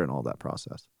important is prayer in all that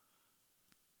process?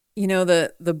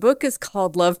 The book is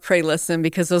called Love, Pray, Listen,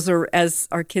 because those are, as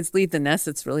our kids leave the nest,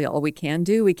 it's really all we can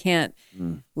do. We can't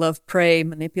love, pray,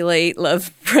 manipulate,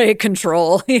 love, pray,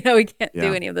 control. We can't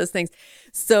do any of those things.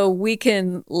 So we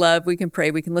can love, we can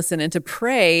pray, we can listen. And to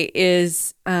pray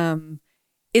is to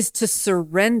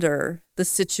surrender the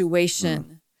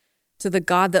situation to the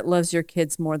God that loves your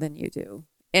kids more than you do.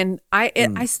 And I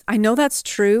know that's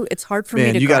true. It's hard for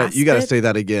me to grasp you got to it. say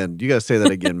that again. You got to say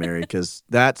that again, Mary, because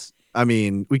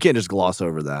we can't just gloss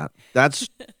over that. That's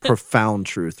profound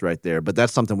truth right there. But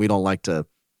that's something we don't like to,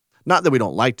 not that we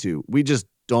don't like to, we just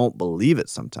don't believe it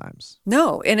sometimes.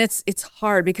 No, and it's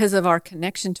hard because of our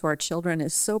connection to our children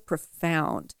is so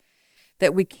profound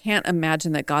that we can't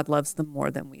imagine that God loves them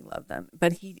more than we love them.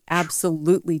 But he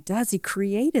absolutely does. He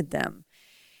created them.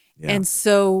 Yeah. And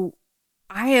so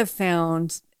I have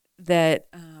found that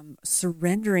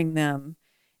surrendering them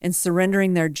and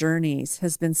surrendering their journeys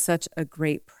has been such a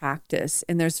great practice.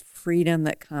 And there's freedom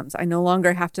that comes. I no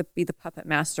longer have to be the puppet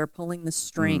master pulling the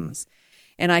strings.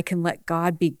 And I can let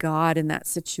God be God in that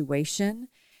situation.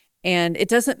 And it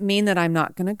doesn't mean that I'm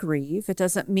not going to grieve. It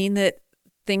doesn't mean that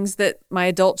things that my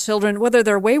adult children, whether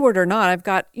they're wayward or not, I've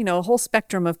got, a whole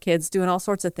spectrum of kids doing all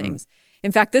sorts of things.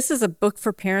 In fact, this is a book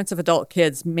for parents of adult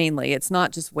kids mainly. It's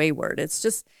not just wayward. It's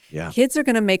just kids are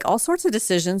going to make all sorts of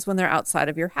decisions when they're outside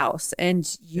of your house,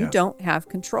 and you don't have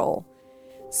control.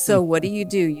 So what do?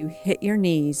 You hit your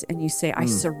knees and you say, I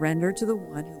surrender to the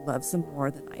one who loves them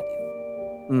more than I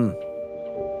do.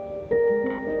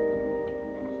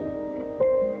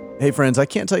 Hey, friends, I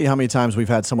can't tell you how many times we've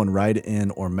had someone write in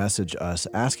or message us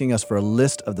asking us for a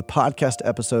list of the podcast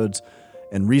episodes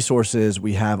and resources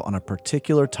we have on a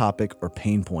particular topic or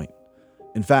pain point.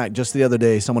 In fact, just the other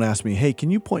day, someone asked me, hey, can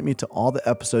you point me to all the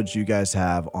episodes you guys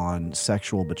have on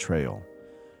sexual betrayal?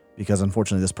 Because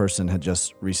unfortunately, this person had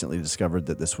just recently discovered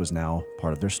that this was now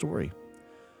part of their story.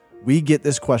 We get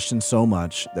this question so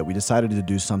much that we decided to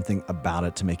do something about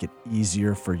it to make it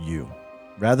easier for you.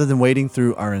 Rather than wading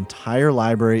through our entire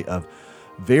library of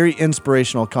very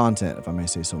inspirational content, if I may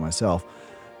say so myself,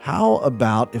 how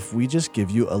about if we just give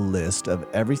you a list of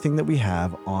everything that we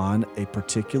have on a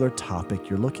particular topic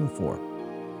you're looking for?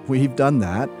 We've done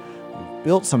that. We've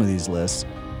built some of these lists,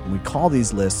 and we call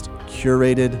these lists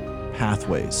curated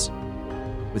pathways.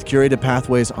 With curated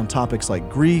pathways on topics like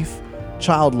grief,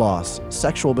 child loss,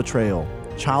 sexual betrayal,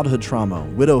 childhood trauma,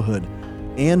 widowhood,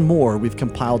 and more, we've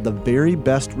compiled the very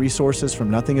best resources from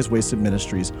Nothing is Wasted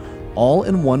Ministries, all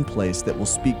in one place that will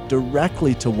speak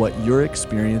directly to what you're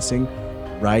experiencing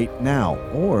right now,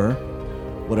 or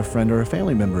what a friend or a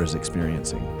family member is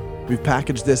experiencing. We've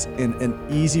packaged this in an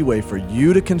easy way for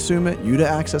you to consume it, you to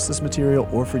access this material,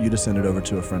 or for you to send it over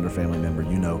to a friend or family member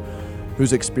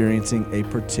who's experiencing a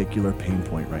particular pain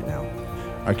point right now.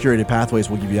 Our curated pathways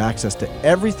will give you access to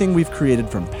everything we've created,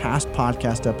 from past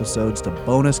podcast episodes to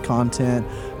bonus content,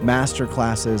 master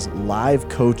classes, live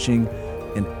coaching,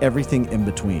 and everything in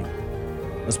between.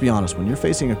 Let's be honest, when you're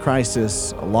facing a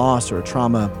crisis, a loss, or a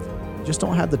trauma, you just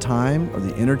don't have the time or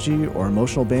the energy or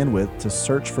emotional bandwidth to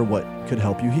search for what could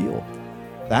help you heal.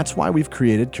 That's why we've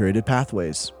created curated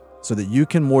pathways, so that you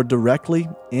can more directly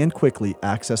and quickly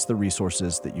access the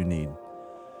resources that you need.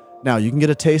 Now, you can get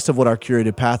a taste of what our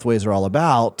curated pathways are all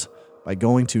about by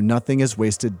going to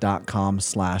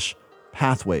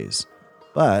nothingiswasted.com/pathways.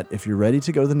 But if you're ready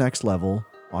to go to the next level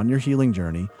on your healing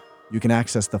journey, you can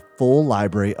access the full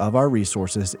library of our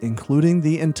resources, including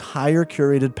the entire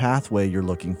curated pathway you're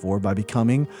looking for, by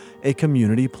becoming a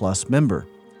Community Plus member.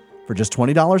 For just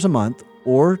 $20 a month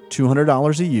or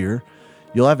 $200 a year,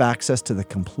 you'll have access to the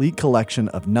complete collection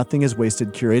of Nothing is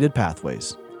Wasted curated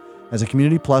pathways. As a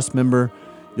Community Plus member,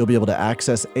 you'll be able to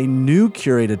access a new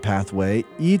curated pathway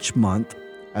each month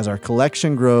as our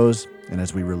collection grows and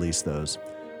as we release those.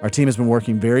 Our team has been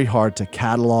working very hard to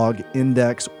catalog,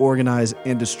 index, organize,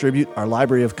 and distribute our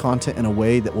library of content in a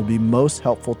way that will be most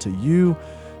helpful to you,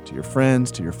 to your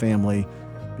friends, to your family,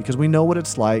 because we know what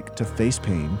it's like to face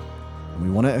pain, and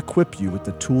we want to equip you with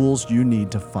the tools you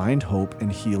need to find hope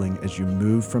and healing as you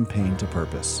move from pain to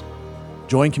purpose.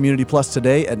 Join Community Plus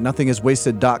today at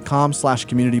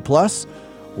nothingiswasted.com/communityplus,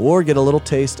 or get a little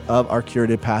taste of our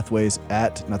curated pathways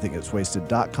at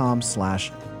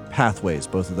nothingiswasted.com/pathways.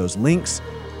 Both of those links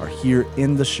are here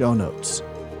in the show notes.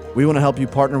 We want to help you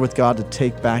partner with God to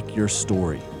take back your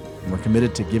story, and we're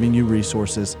committed to giving you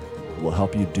resources that will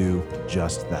help you do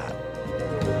just that.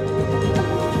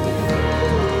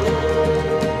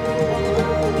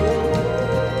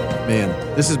 Man,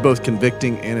 this is both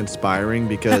convicting and inspiring,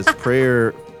 because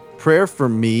prayer for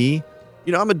me,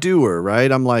 I'm a doer,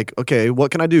 right? I'm like, okay,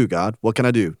 what can I do, God? What can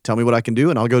I do? Tell me what I can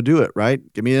do and I'll go do it, right?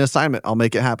 Give me an assignment. I'll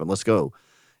make it happen. Let's go.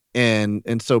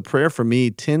 And so prayer for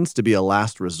me tends to be a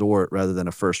last resort rather than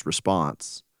a first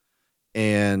response.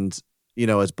 And,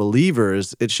 as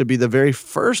believers, it should be the very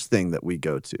first thing that we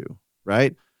go to,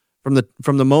 right?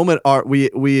 From the moment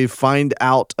we find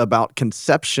out about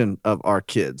conception of our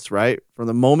kids, right? From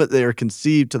the moment they are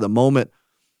conceived to the moment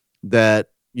that,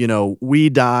 we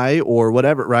die or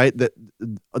whatever, right? That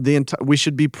we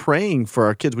should be praying for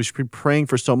our kids. We should be praying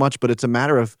for so much, but it's a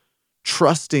matter of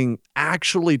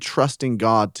actually trusting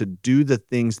God to do the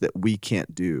things that we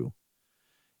can't do.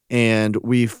 And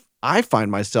I find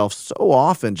myself so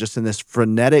often just in this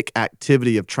frenetic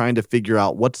activity of trying to figure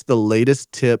out what's the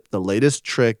latest tip, the latest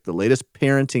trick, the latest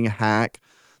parenting hack,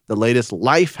 the latest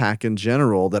life hack in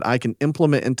general that I can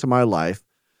implement into my life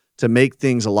to make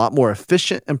things a lot more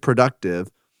efficient and productive.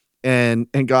 And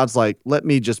God's like, let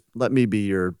me be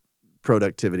your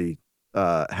productivity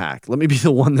hack. Let me be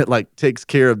the one that takes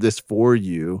care of this for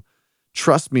you.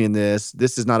 Trust me in this.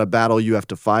 This is not a battle you have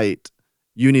to fight.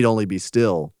 You need only be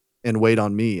still and wait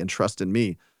on me and trust in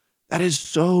me. That is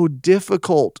so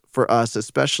difficult for us,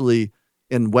 especially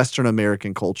in Western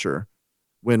American culture,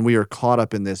 when we are caught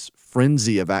up in this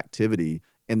frenzy of activity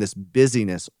and this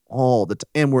busyness all the time.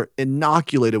 And we're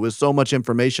inoculated with so much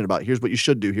information about here's what you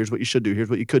should do, here's what you should do, here's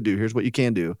what you could do, here's what you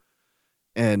can do.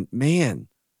 And man,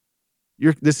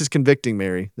 this is convicting,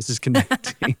 Mary. This is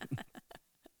convicting.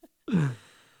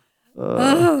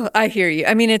 I hear you.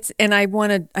 I mean, I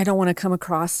don't want to come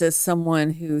across as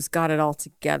someone who's got it all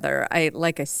together.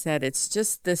 Like I said, it's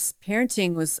just this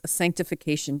parenting was a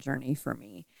sanctification journey for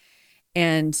me.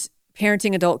 And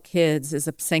parenting adult kids is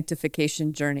a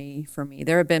sanctification journey for me.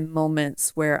 There have been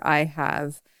moments where I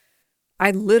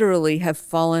literally have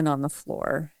fallen on the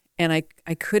floor. And I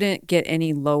couldn't get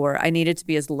any lower. I needed to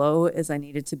be as low as I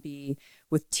needed to be,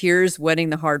 with tears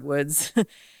wetting the hardwoods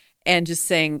and just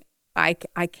saying, I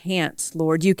can't,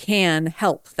 Lord, you can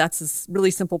help. That's a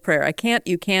really simple prayer. I can't,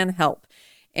 you can help.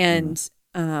 And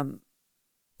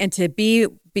to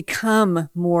become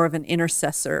more of an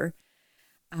intercessor,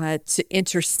 to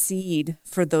intercede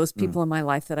for those people in my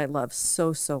life that I love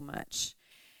so, so much.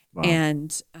 Wow.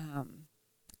 And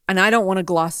I don't want to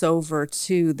gloss over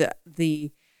to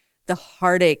the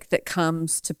heartache that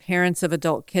comes to parents of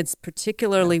adult kids,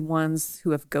 particularly ones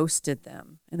who have ghosted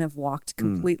them and have walked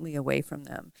completely away from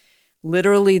them.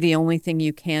 Literally, the only thing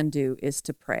you can do is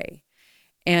to pray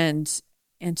and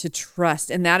to trust.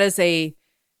 And that is a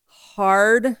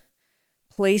hard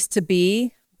place to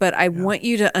be, but I want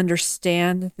you to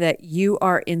understand that you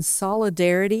are in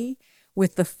solidarity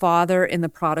with the father in the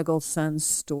prodigal son's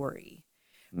story.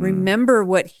 Remember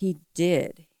what he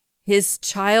did. His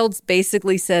child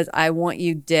basically says, I want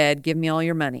you dead. Give me all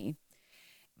your money.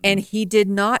 And he did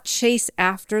not chase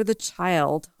after the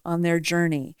child on their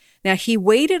journey. Now, he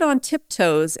waited on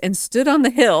tiptoes and stood on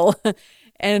the hill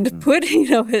and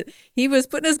he was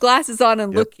putting his glasses on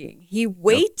and looking. He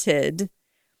waited,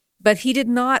 but he did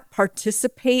not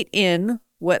participate in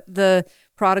what the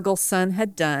prodigal son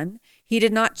had done. He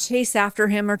did not chase after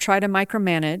him or try to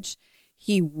micromanage.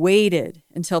 He waited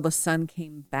until the son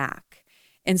came back.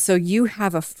 And so you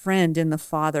have a friend in the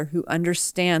Father who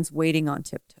understands waiting on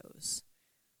tiptoes.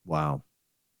 Wow.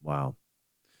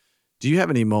 Do you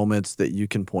have any moments that you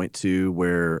can point to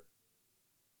where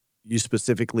you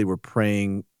specifically were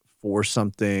praying for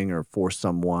something or for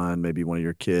someone, maybe one of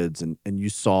your kids, and you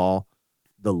saw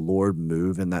the Lord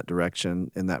move in that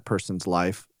direction in that person's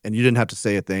life, and you didn't have to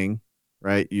say a thing,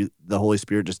 right? The Holy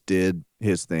Spirit just did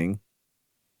his thing.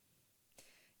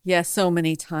 Yeah, so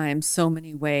many times, so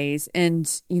many ways.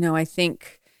 And, I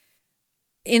think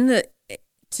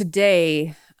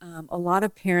today, a lot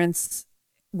of parents,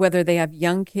 whether they have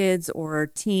young kids or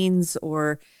teens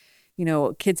or,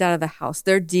 kids out of the house,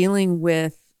 they're dealing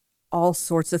with all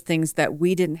sorts of things that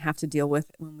we didn't have to deal with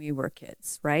when we were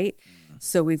kids, right? Mm-hmm.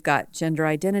 So we've got gender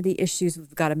identity issues,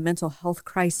 we've got a mental health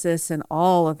crisis and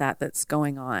all of that's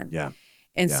going on. Yeah.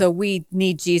 And so we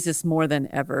need Jesus more than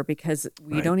ever because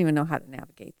we don't even know how to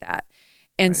navigate that.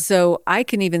 And so I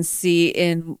can even see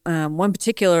in one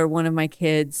of my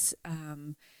kids,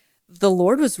 the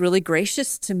Lord was really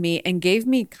gracious to me and gave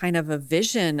me kind of a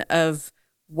vision of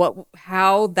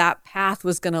how that path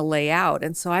was going to lay out.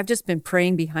 And so I've just been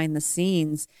praying behind the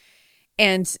scenes,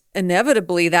 and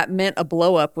inevitably that meant a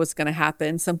blow up was going to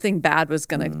happen. Something bad was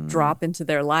going to drop into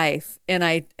their life. And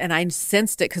I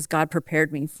sensed it because God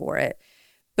prepared me for it.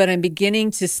 But I'm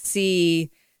beginning to see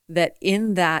that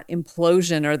in that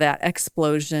implosion or that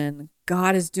explosion,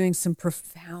 God is doing some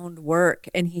profound work,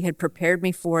 and he had prepared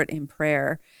me for it in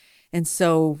prayer. And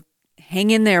so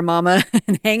hang in there, Mama,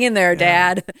 and hang in there,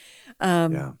 Dad.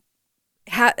 And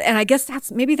I guess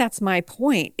that's my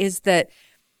point, is that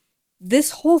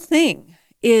this whole thing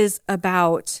is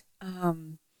about,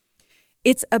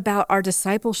 it's about our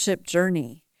discipleship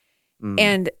journey.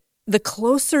 And the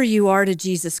closer you are to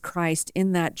Jesus Christ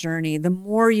in that journey, the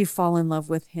more you fall in love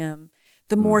with him,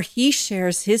 the more he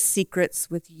shares his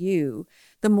secrets with you,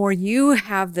 the more you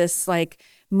have this like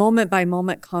moment by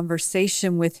moment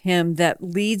conversation with him that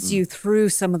leads you through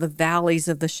some of the valleys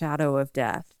of the shadow of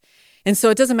death. And so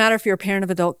it doesn't matter if you're a parent of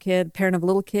adult kid, parent of a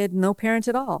little kid, no parent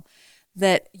at all,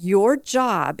 that your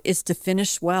job is to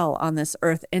finish well on this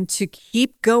earth and to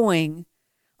keep going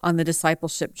on the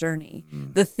discipleship journey.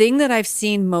 The thing that I've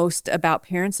seen most about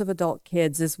parents of adult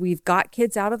kids is we've got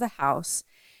kids out of the house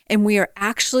and we are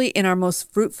actually in our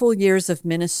most fruitful years of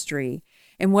ministry.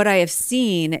 And what I have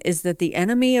seen is that the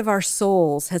enemy of our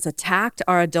souls has attacked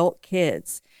our adult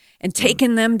kids and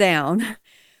taken them down,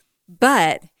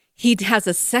 but he has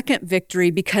a second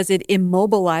victory because it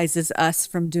immobilizes us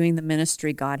from doing the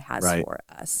ministry God has for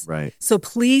us. Right. So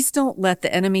please don't let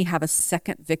the enemy have a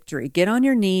second victory. Get on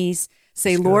your knees.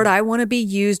 Say, Lord, I want to be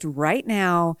used right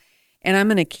now, and I'm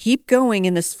going to keep going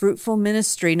in this fruitful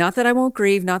ministry. Not that I won't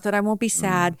grieve, not that I won't be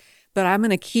sad, but I'm going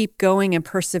to keep going and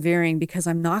persevering because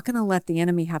I'm not going to let the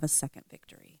enemy have a second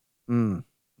victory. Do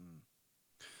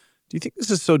you think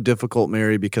this is so difficult,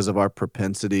 Mary, because of our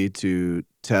propensity to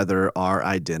tether our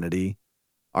identity,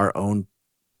 our own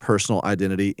personal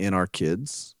identity in our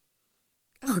kids?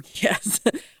 Oh, yes,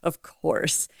 of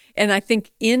course. And I think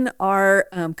in our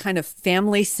kind of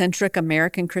family-centric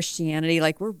American Christianity,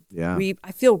 like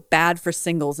I feel bad for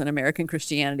singles in American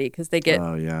Christianity because they get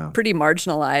pretty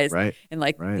marginalized. Right. And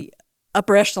the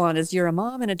upper echelon is you're a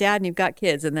mom and a dad and you've got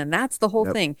kids, and then that's the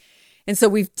whole thing. And so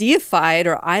we've deified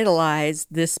or idolized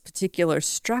this particular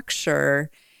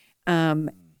structure, and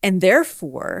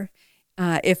therefore,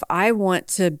 if I want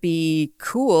to be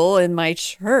cool in my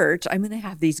church, I'm going to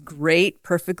have these great,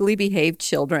 perfectly behaved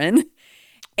children.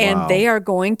 And they are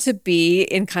going to be,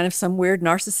 in kind of some weird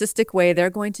narcissistic way,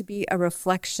 they're going to be a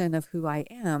reflection of who I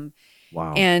am.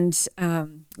 Wow. And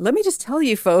let me just tell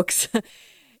you, folks,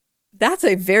 that's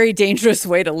a very dangerous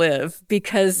way to live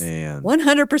because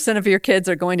 100% of your kids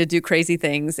are going to do crazy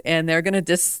things and they're going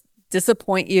to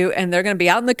disappoint you and they're going to be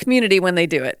out in the community when they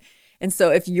do it. And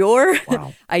so if your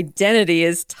identity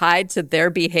is tied to their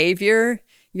behavior,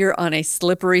 you're on a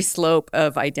slippery slope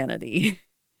of identity.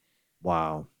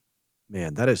 Wow.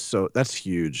 Man, that's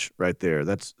huge right there.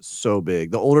 That's so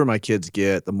big. The older my kids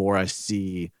get, the more I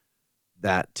see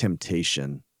that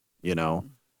temptation,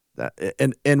 that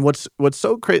and what's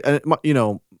so crazy,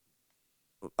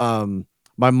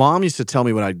 my mom used to tell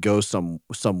me when I'd go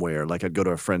somewhere, like I'd go to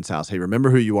a friend's house, hey,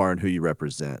 remember who you are and who you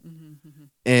represent.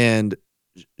 And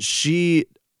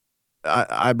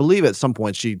I believe at some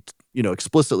point she,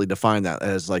 explicitly defined that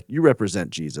as like, you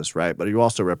represent Jesus, right? But you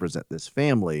also represent this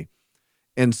family.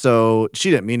 And so she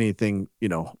didn't mean anything,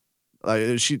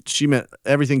 she meant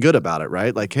everything good about it,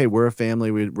 right? Like, hey, we're a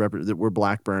family, we're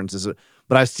Blackburns.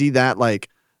 But I see that like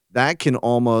that can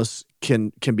almost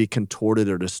can be contorted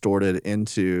or distorted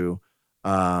into,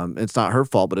 it's not her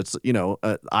fault, but it's,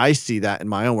 I see that in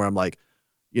my own where I'm like,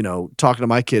 talking to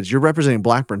my kids, you're representing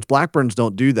Blackburns. Blackburns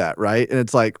don't do that, right? And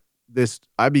it's like this,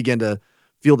 I begin to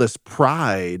feel this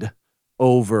pride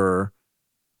over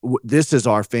this is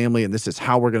our family and this is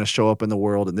how we're going to show up in the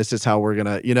world and this is how we're going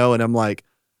to, and I'm like,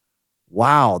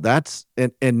 wow,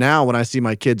 and now when I see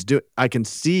my kids do it, I can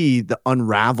see the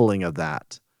unraveling of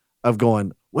that, of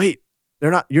going, wait,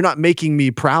 you're not making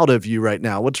me proud of you right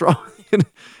now. What's wrong?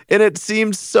 And it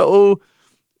seems so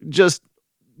just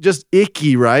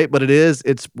icky, right? But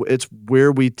it's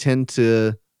where we tend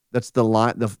to, that's the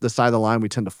line, the side of the line we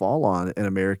tend to fall on in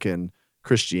American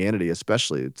Christianity,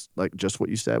 especially. It's like just what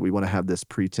you said. We want to have this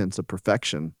pretense of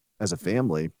perfection as a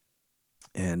family.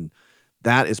 And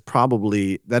that is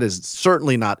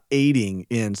certainly not aiding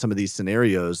in some of these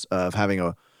scenarios of having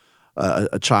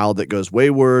a child that goes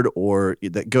wayward or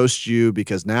that ghosts you,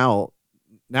 because now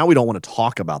we don't want to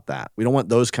talk about that. We don't want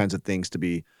those kinds of things to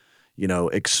be,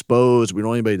 exposed. We don't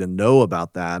want anybody to know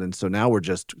about that. And so now we're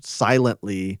just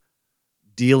silently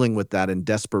dealing with that in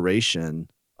desperation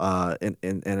and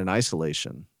in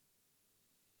isolation.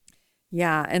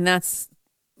 Yeah, and that's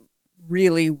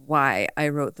really why I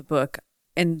wrote the book.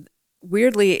 And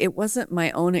weirdly, it wasn't my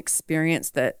own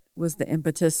experience that was the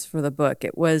impetus for the book.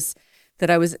 It was that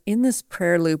I was in this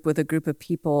prayer loop with a group of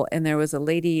people, and there was a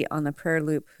lady on the prayer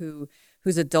loop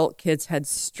whose adult kids had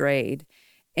strayed,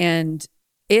 and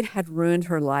it had ruined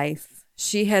her life.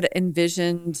 She had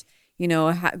envisioned,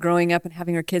 growing up and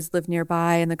having her kids live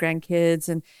nearby and the grandkids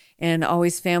and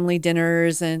always family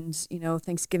dinners and,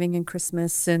 Thanksgiving and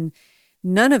Christmas, and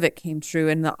none of it came true,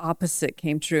 and the opposite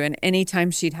came true. And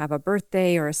anytime she'd have a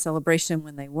birthday or a celebration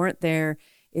when they weren't there,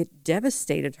 it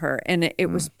devastated her, and it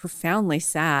was profoundly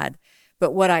sad.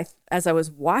 But as I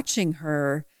was watching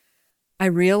her, I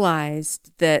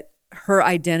realized that her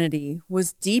identity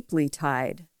was deeply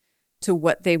tied to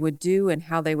what they would do and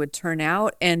how they would turn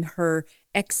out. And her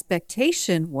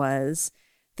expectation was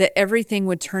that everything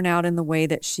would turn out in the way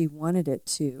that she wanted it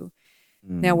to.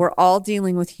 Now, we're all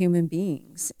dealing with human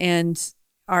beings, and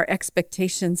our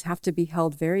expectations have to be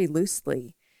held very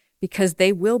loosely because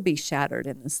they will be shattered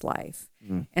in this life.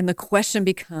 And the question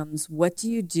becomes, what do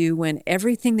you do when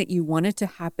everything that you wanted to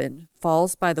happen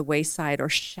falls by the wayside or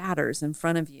shatters in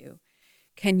front of you?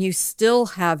 Can you still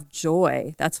have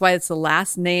joy? That's why it's the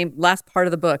last part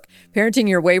of the book, Parenting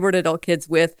Your Wayward Adult Kids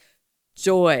with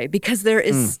Joy, because there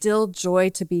is still joy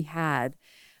to be had.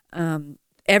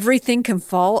 Everything can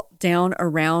fall down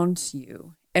around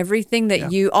you. Everything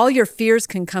that all your fears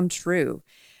can come true.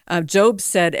 Job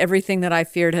said, everything that I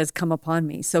feared has come upon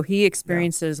me. So he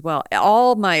experienced it as well.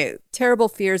 All my terrible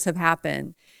fears have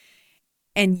happened.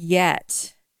 And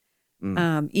yet,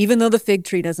 even though the fig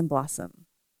tree doesn't blossom,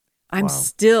 I'm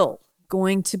still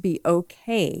going to be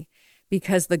okay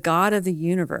because the God of the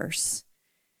universe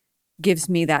gives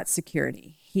me that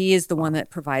security. He is the one that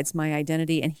provides my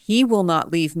identity, and he will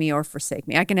not leave me or forsake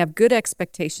me. I can have good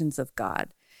expectations of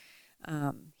God.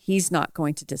 He's not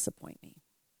going to disappoint me.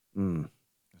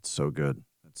 That's so good.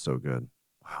 That's so good.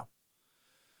 Wow.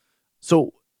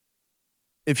 So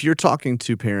if you're talking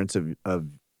to parents of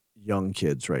young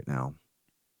kids right now,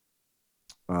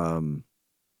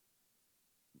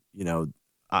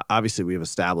 obviously we've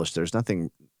established there's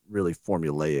nothing really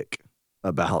formulaic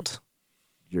about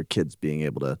your kids being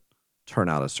able to turn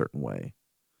out a certain way.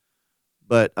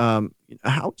 But how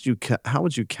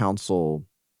would you counsel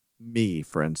me,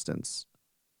 for instance,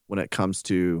 when it comes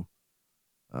to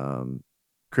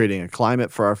creating a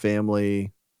climate for our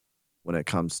family, when it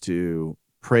comes to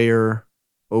prayer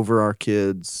over our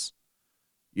kids?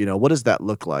 What does that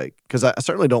look like? Because I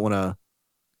certainly don't want to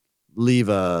leave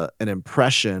an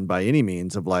impression by any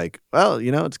means of like, well,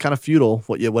 it's kind of futile.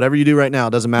 Whatever you do right now,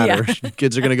 it doesn't matter. Yeah.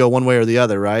 Kids are going to go one way or the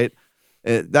other, right?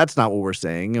 That's not what we're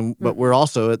saying. But we're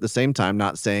also at the same time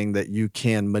not saying that you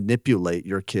can manipulate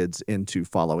your kids into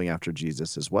following after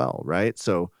Jesus as well, right?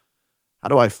 So how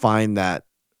do I find that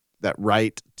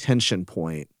right tension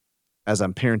point as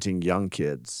I'm parenting young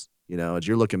kids? As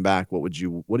you're looking back, what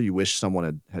do you wish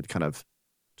someone had kind of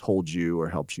told you or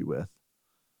helped you with?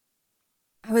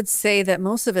 I would say that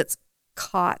most of it's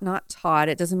caught, not taught.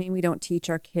 It doesn't mean we don't teach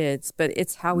our kids, but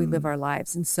it's how we live our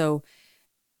lives. And so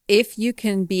if you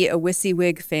can be a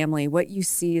WYSIWYG family, what you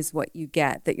see is what you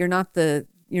get, that you're not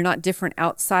different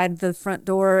outside the front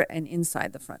door and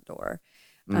inside the front door.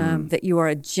 That you are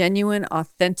a genuine,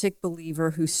 authentic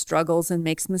believer who struggles and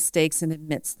makes mistakes and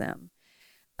admits them.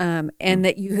 And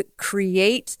that you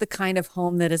create the kind of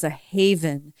home that is a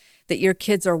haven that your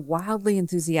kids are wildly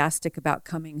enthusiastic about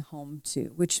coming home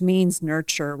to, which means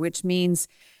nurture, which means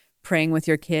praying with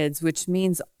your kids, which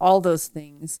means all those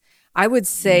things. I would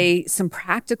say some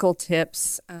practical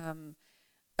tips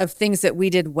of things that we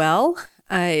did well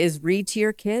is read to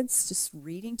your kids. Just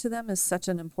reading to them is such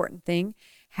an important thing.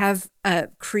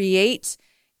 Create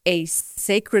a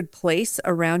sacred place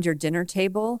around your dinner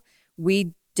table,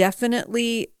 we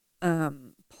definitely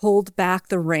pulled back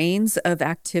the reins of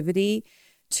activity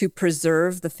to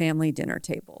preserve the family dinner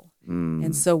table.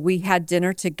 And so we had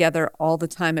dinner together all the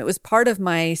time. It was part of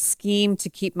my scheme to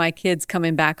keep my kids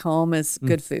coming back home as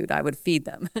good food. I would feed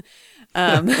them.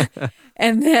 And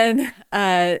then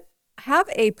have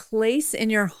a place in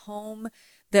your home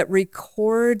that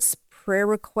records prayer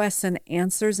requests and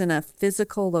answers in a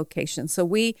physical location. So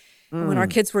when our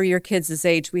kids were your kids'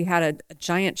 age, we had a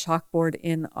giant chalkboard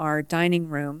in our dining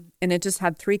room, and it just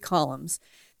had 3 columns: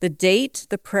 the date,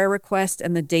 the prayer request,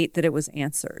 and the date that it was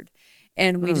answered.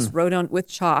 And we just wrote on with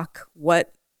chalk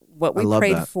what we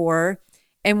prayed for.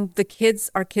 And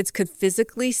our kids could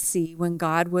physically see when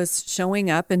God was showing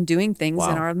up and doing things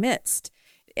in our midst.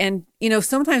 And,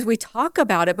 sometimes we talk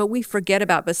about it, but we forget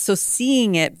about it. But so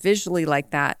seeing it visually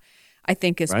like that, I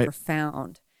think is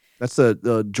profound. That's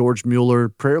the George Mueller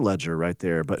prayer ledger right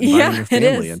there, but inviting your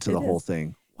family into the whole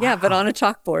thing. Wow. Yeah, but on a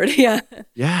chalkboard. Yeah.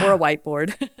 Or a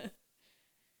whiteboard.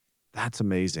 That's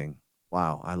amazing.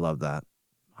 Wow. I love that.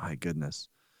 My goodness.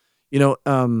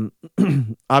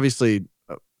 Obviously,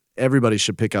 everybody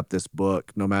should pick up this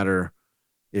book, no matter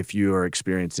if you are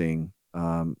experiencing,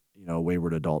 a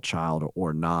wayward adult child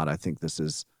or not. I think this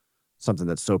is something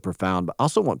that's so profound. But I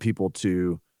also want people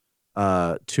to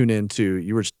tune into.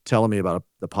 You were telling me about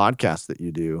the podcast that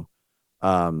you do,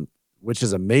 which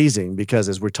is amazing, because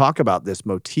as we talk about this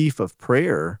motif of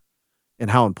prayer and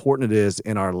how important it is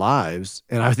in our lives.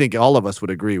 And I think all of us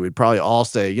would agree. We'd probably all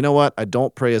say, you know what? I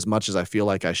don't pray as much as I feel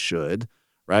like I should,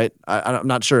 right? I'm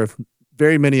not sure if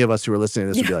very many of us who are listening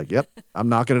to this would be like, yep, I'm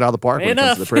knocking it out of the park when it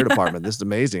comes to the prayer department. This is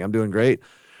amazing. I'm doing great,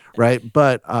 right?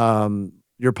 But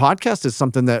your podcast is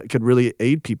something that could really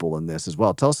aid people in this as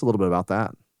well. Tell us a little bit about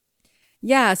that.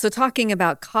 Yeah, so talking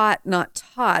about caught, not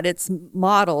taught, it's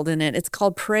modeled in it. It's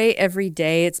called Pray Every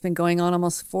Day. It's been going on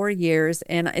almost 4 years,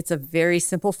 and it's a very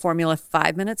simple formula,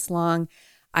 5 minutes long.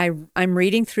 I'm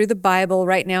reading through the Bible.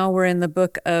 Right now, we're in the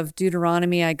book of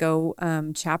Deuteronomy. I go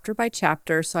chapter by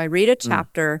chapter. So I read a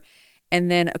chapter, and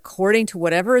then according to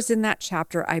whatever is in that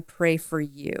chapter, I pray for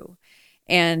you.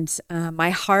 And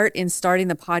my heart in starting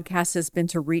the podcast has been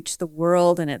to reach the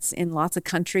world, and it's in lots of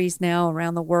countries now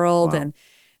around the world. Wow.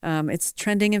 And it's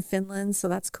trending in Finland, so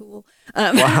that's cool.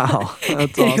 Wow,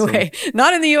 that's anyway, awesome.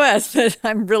 Not in the U.S., but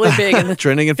I'm really big in the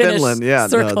trending in Finnish Finland. Yeah,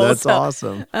 circles, no, that's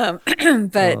awesome.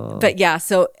 But yeah,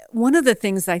 so one of the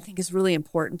things I think is really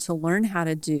important to learn how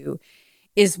to do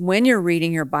is when you're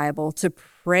reading your Bible to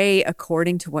pray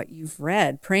according to what you've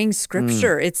read, praying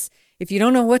Scripture. It's if you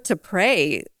don't know what to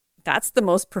pray, that's the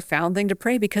most profound thing to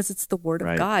pray, because it's the Word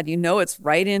of God. It's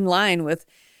right in line with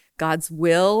God's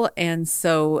will. And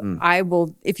so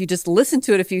if you just listen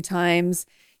to it a few times,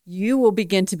 you will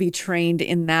begin to be trained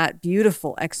in that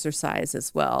beautiful exercise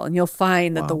as well. And you'll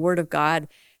find that the Word of God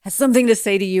has something to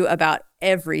say to you about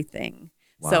everything.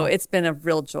 Wow. So it's been a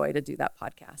real joy to do that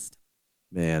podcast.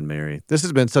 Man, Mary, this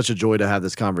has been such a joy to have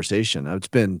this conversation. It's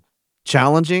been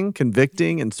challenging,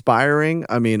 convicting, inspiring.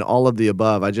 I mean, all of the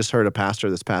above. I just heard a pastor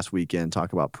this past weekend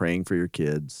talk about praying for your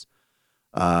kids.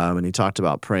 And he talked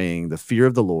about praying the fear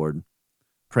of the Lord,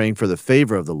 praying for the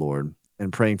favor of the Lord,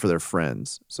 and praying for their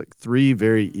friends. It's like 3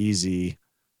 very easy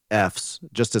F's,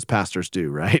 just as pastors do,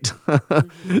 right?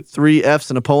 3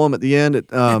 F's in a poem at the end.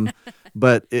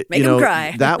 But Make them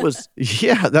cry. that was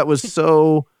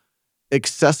so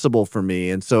accessible for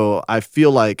me. And so I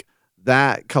feel like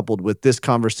that, coupled with this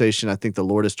conversation, I think the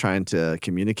Lord is trying to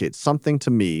communicate something to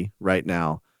me right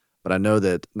now. But I know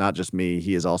that not just me,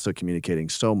 he is also communicating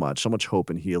so much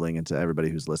hope and healing into everybody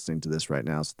who's listening to this right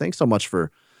now. So thanks so much for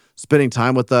spending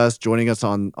time with us, joining us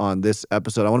on this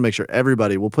episode. I want to make sure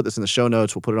everybody, we'll put this in the show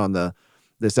notes, we'll put it on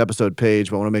this episode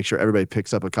page, but I want to make sure everybody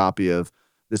picks up a copy of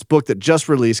this book that just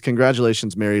released.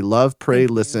 Congratulations, Mary. Love, Pray,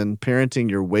 Listen,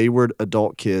 Parenting Your Wayward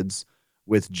Adult Kids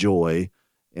with Joy.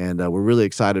 And we're really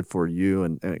excited for you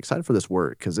and excited for this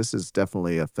work, because this is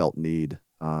definitely a felt need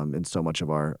in so much of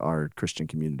our Christian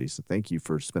community. So thank you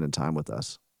for spending time with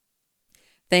us.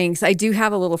 Thanks. I do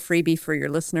have a little freebie for your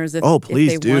listeners if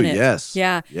please they do. Want it. Yes.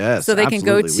 Yeah. Yes. So they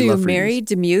absolutely. can go to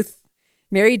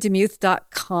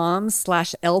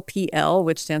marydemuth.com/LPL,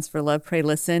 which stands for Love, Pray,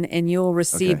 Listen, and you'll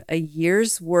receive a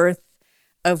year's worth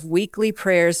of weekly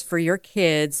prayers for your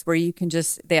kids, where you can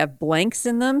they have blanks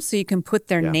in them, so you can put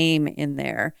their name in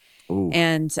there. Ooh.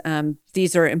 And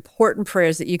these are important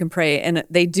prayers that you can pray. And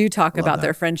they do talk about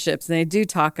their friendships, and they do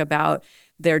talk about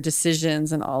their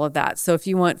decisions and all of that. So if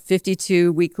you want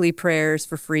 52 weekly prayers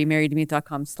for free,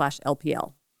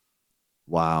 marydemuth.com/LPL.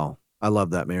 Wow. I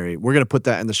love that, Mary. We're going to put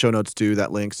that in the show notes too,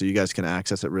 that link, so you guys can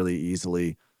access it really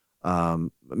easily.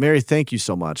 Mary, thank you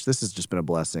so much. This has just been a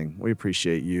blessing. We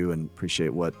appreciate you and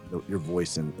appreciate your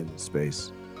voice in this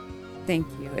space. Thank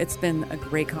you. It's been a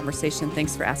great conversation.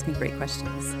 Thanks for asking great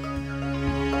questions.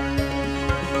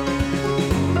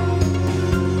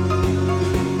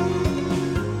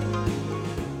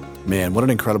 Man, what an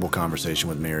incredible conversation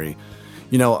with Mary.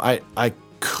 You know, I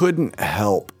couldn't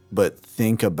help but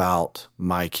think about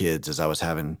my kids as I was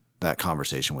having that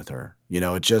conversation with her. You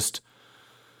know, it just,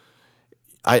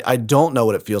 I don't know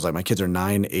what it feels like. My kids are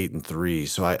 9, 8, and 3.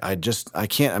 So I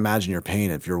can't imagine your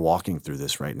pain if you're walking through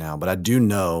this right now. But I do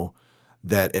know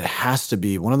that it has to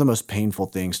be one of the most painful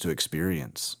things to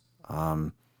experience.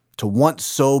 To want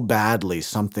so badly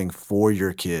something for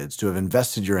your kids, to have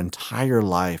invested your entire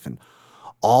life and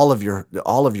all of your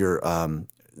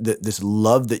this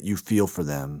love that you feel for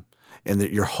them, and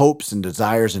that your hopes and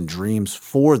desires and dreams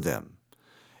for them,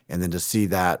 and then to see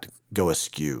that go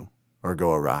askew or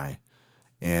go awry.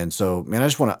 And so, man, I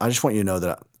just want you to know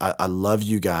that I love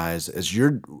you guys. As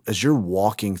you're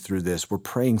walking through this, we're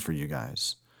praying for you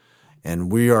guys,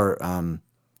 and we are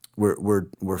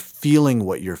we're feeling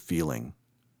what you're feeling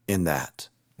in that,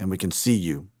 and we can see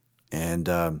you,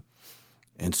 and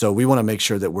so we want to make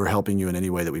sure that we're helping you in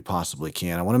any way that we possibly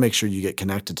can. I want to make sure you get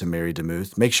connected to Mary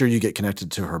DeMuth. Make sure you get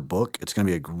connected to her book. It's going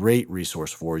to be a great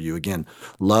resource for you. Again,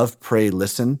 Love, Pray,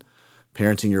 Listen,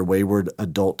 Parenting Your Wayward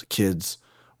Adult Kids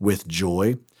with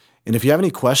Joy. And if you have any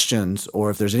questions,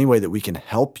 or if there's any way that we can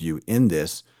help you in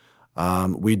this,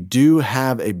 we do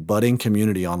have a budding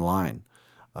community online.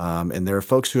 And there are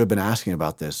folks who have been asking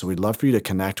about this. So we'd love for you to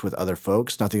connect with other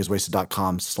folks.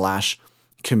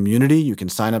 nothingiswasted.com/community. You can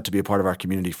sign up to be a part of our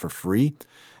community for free.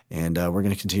 And we're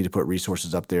going to continue to put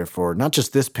resources up there for not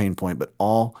just this pain point, but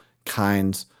all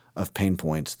kinds of pain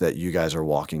points that you guys are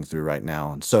walking through right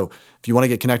now. And so if you want to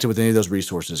get connected with any of those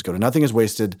resources, go to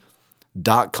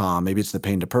nothingiswasted.com. Maybe it's the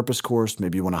Pain to Purpose course.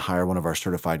 Maybe you want to hire one of our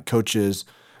certified coaches.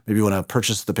 Maybe you want to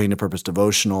purchase the Pain to Purpose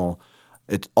devotional.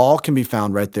 It all can be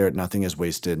found right there at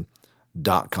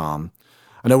nothingiswasted.com.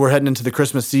 I know we're heading into the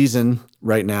Christmas season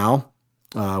right now.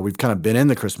 We've kind of been in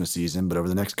the Christmas season, but over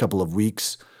the next couple of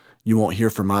weeks, you won't hear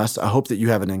from us. I hope that you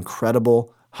have an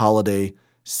incredible holiday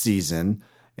season.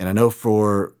 And I know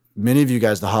for many of you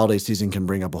guys, the holiday season can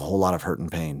bring up a whole lot of hurt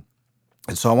and pain.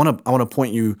 And so I want to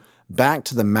point you back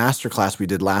to the masterclass we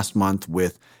did last month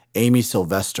with Amy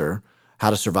Sylvester,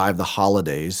 How to Survive the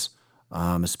Holidays,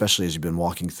 especially as you've been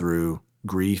walking through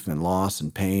grief and loss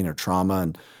and pain or trauma.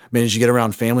 And man, as you get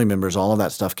around family members, all of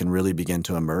that stuff can really begin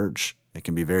to emerge. It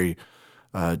can be very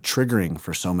triggering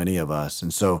for so many of us.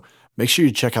 And so make sure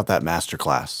you check out that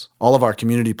masterclass. All of our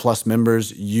Community Plus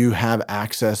members, you have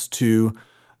access to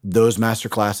those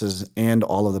masterclasses and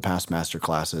all of the past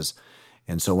masterclasses.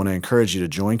 And so I want to encourage you to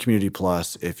join Community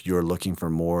Plus if you're looking for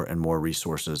more and more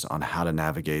resources on how to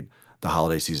navigate the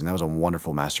holiday season. That was a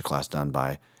wonderful masterclass done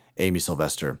by Amy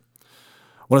Sylvester.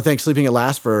 I want to thank Sleeping at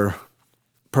Last for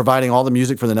providing all the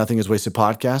music for the Nothing is Wasted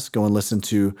podcast. Go and listen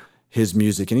to his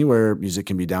music anywhere music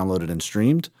can be downloaded and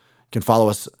streamed. You can follow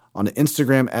us on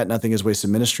Instagram at Nothing is Wasted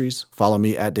Ministries. Follow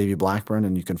me at Davey Blackburn,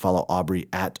 and you can follow Aubrey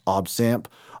at ObSamp.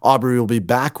 Aubrey will be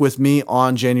back with me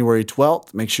on January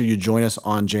 12th. Make sure you join us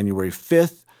on January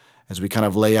 5th as we kind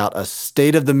of lay out a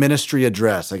state of the ministry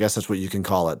address. I guess that's what you can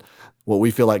call it. What we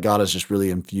feel like God is just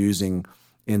really infusing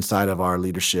inside of our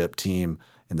leadership team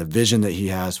and the vision that he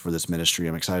has for this ministry.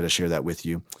 I'm excited to share that with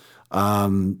you.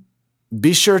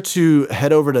 Be sure to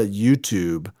head over to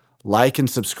YouTube, like and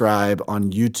subscribe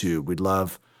on YouTube. We'd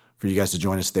love for you guys to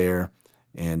join us there.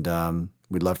 And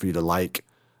we'd love for you to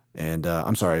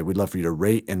we'd love for you to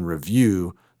rate and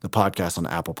review the podcast on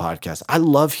Apple Podcasts. I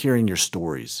love hearing your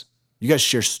stories. You guys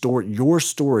share your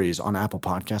stories on Apple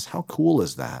Podcasts. How cool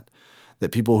is that?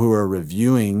 That people who are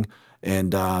reviewing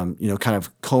and kind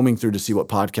of combing through to see what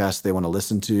podcasts they want to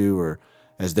listen to, or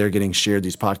as they're getting shared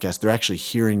these podcasts, they're actually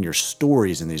hearing your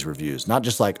stories in these reviews. Not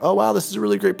just like, oh, wow, this is a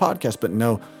really great podcast, but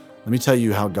no, let me tell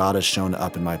you how God has shown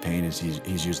up in my pain as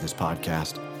he's used this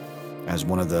podcast as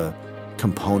one of the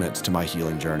components to my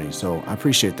healing journey. So I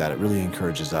appreciate that. It really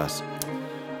encourages us.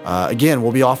 Again,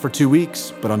 we'll be off for 2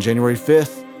 weeks, but on January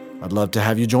 5th, I'd love to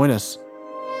have you join us.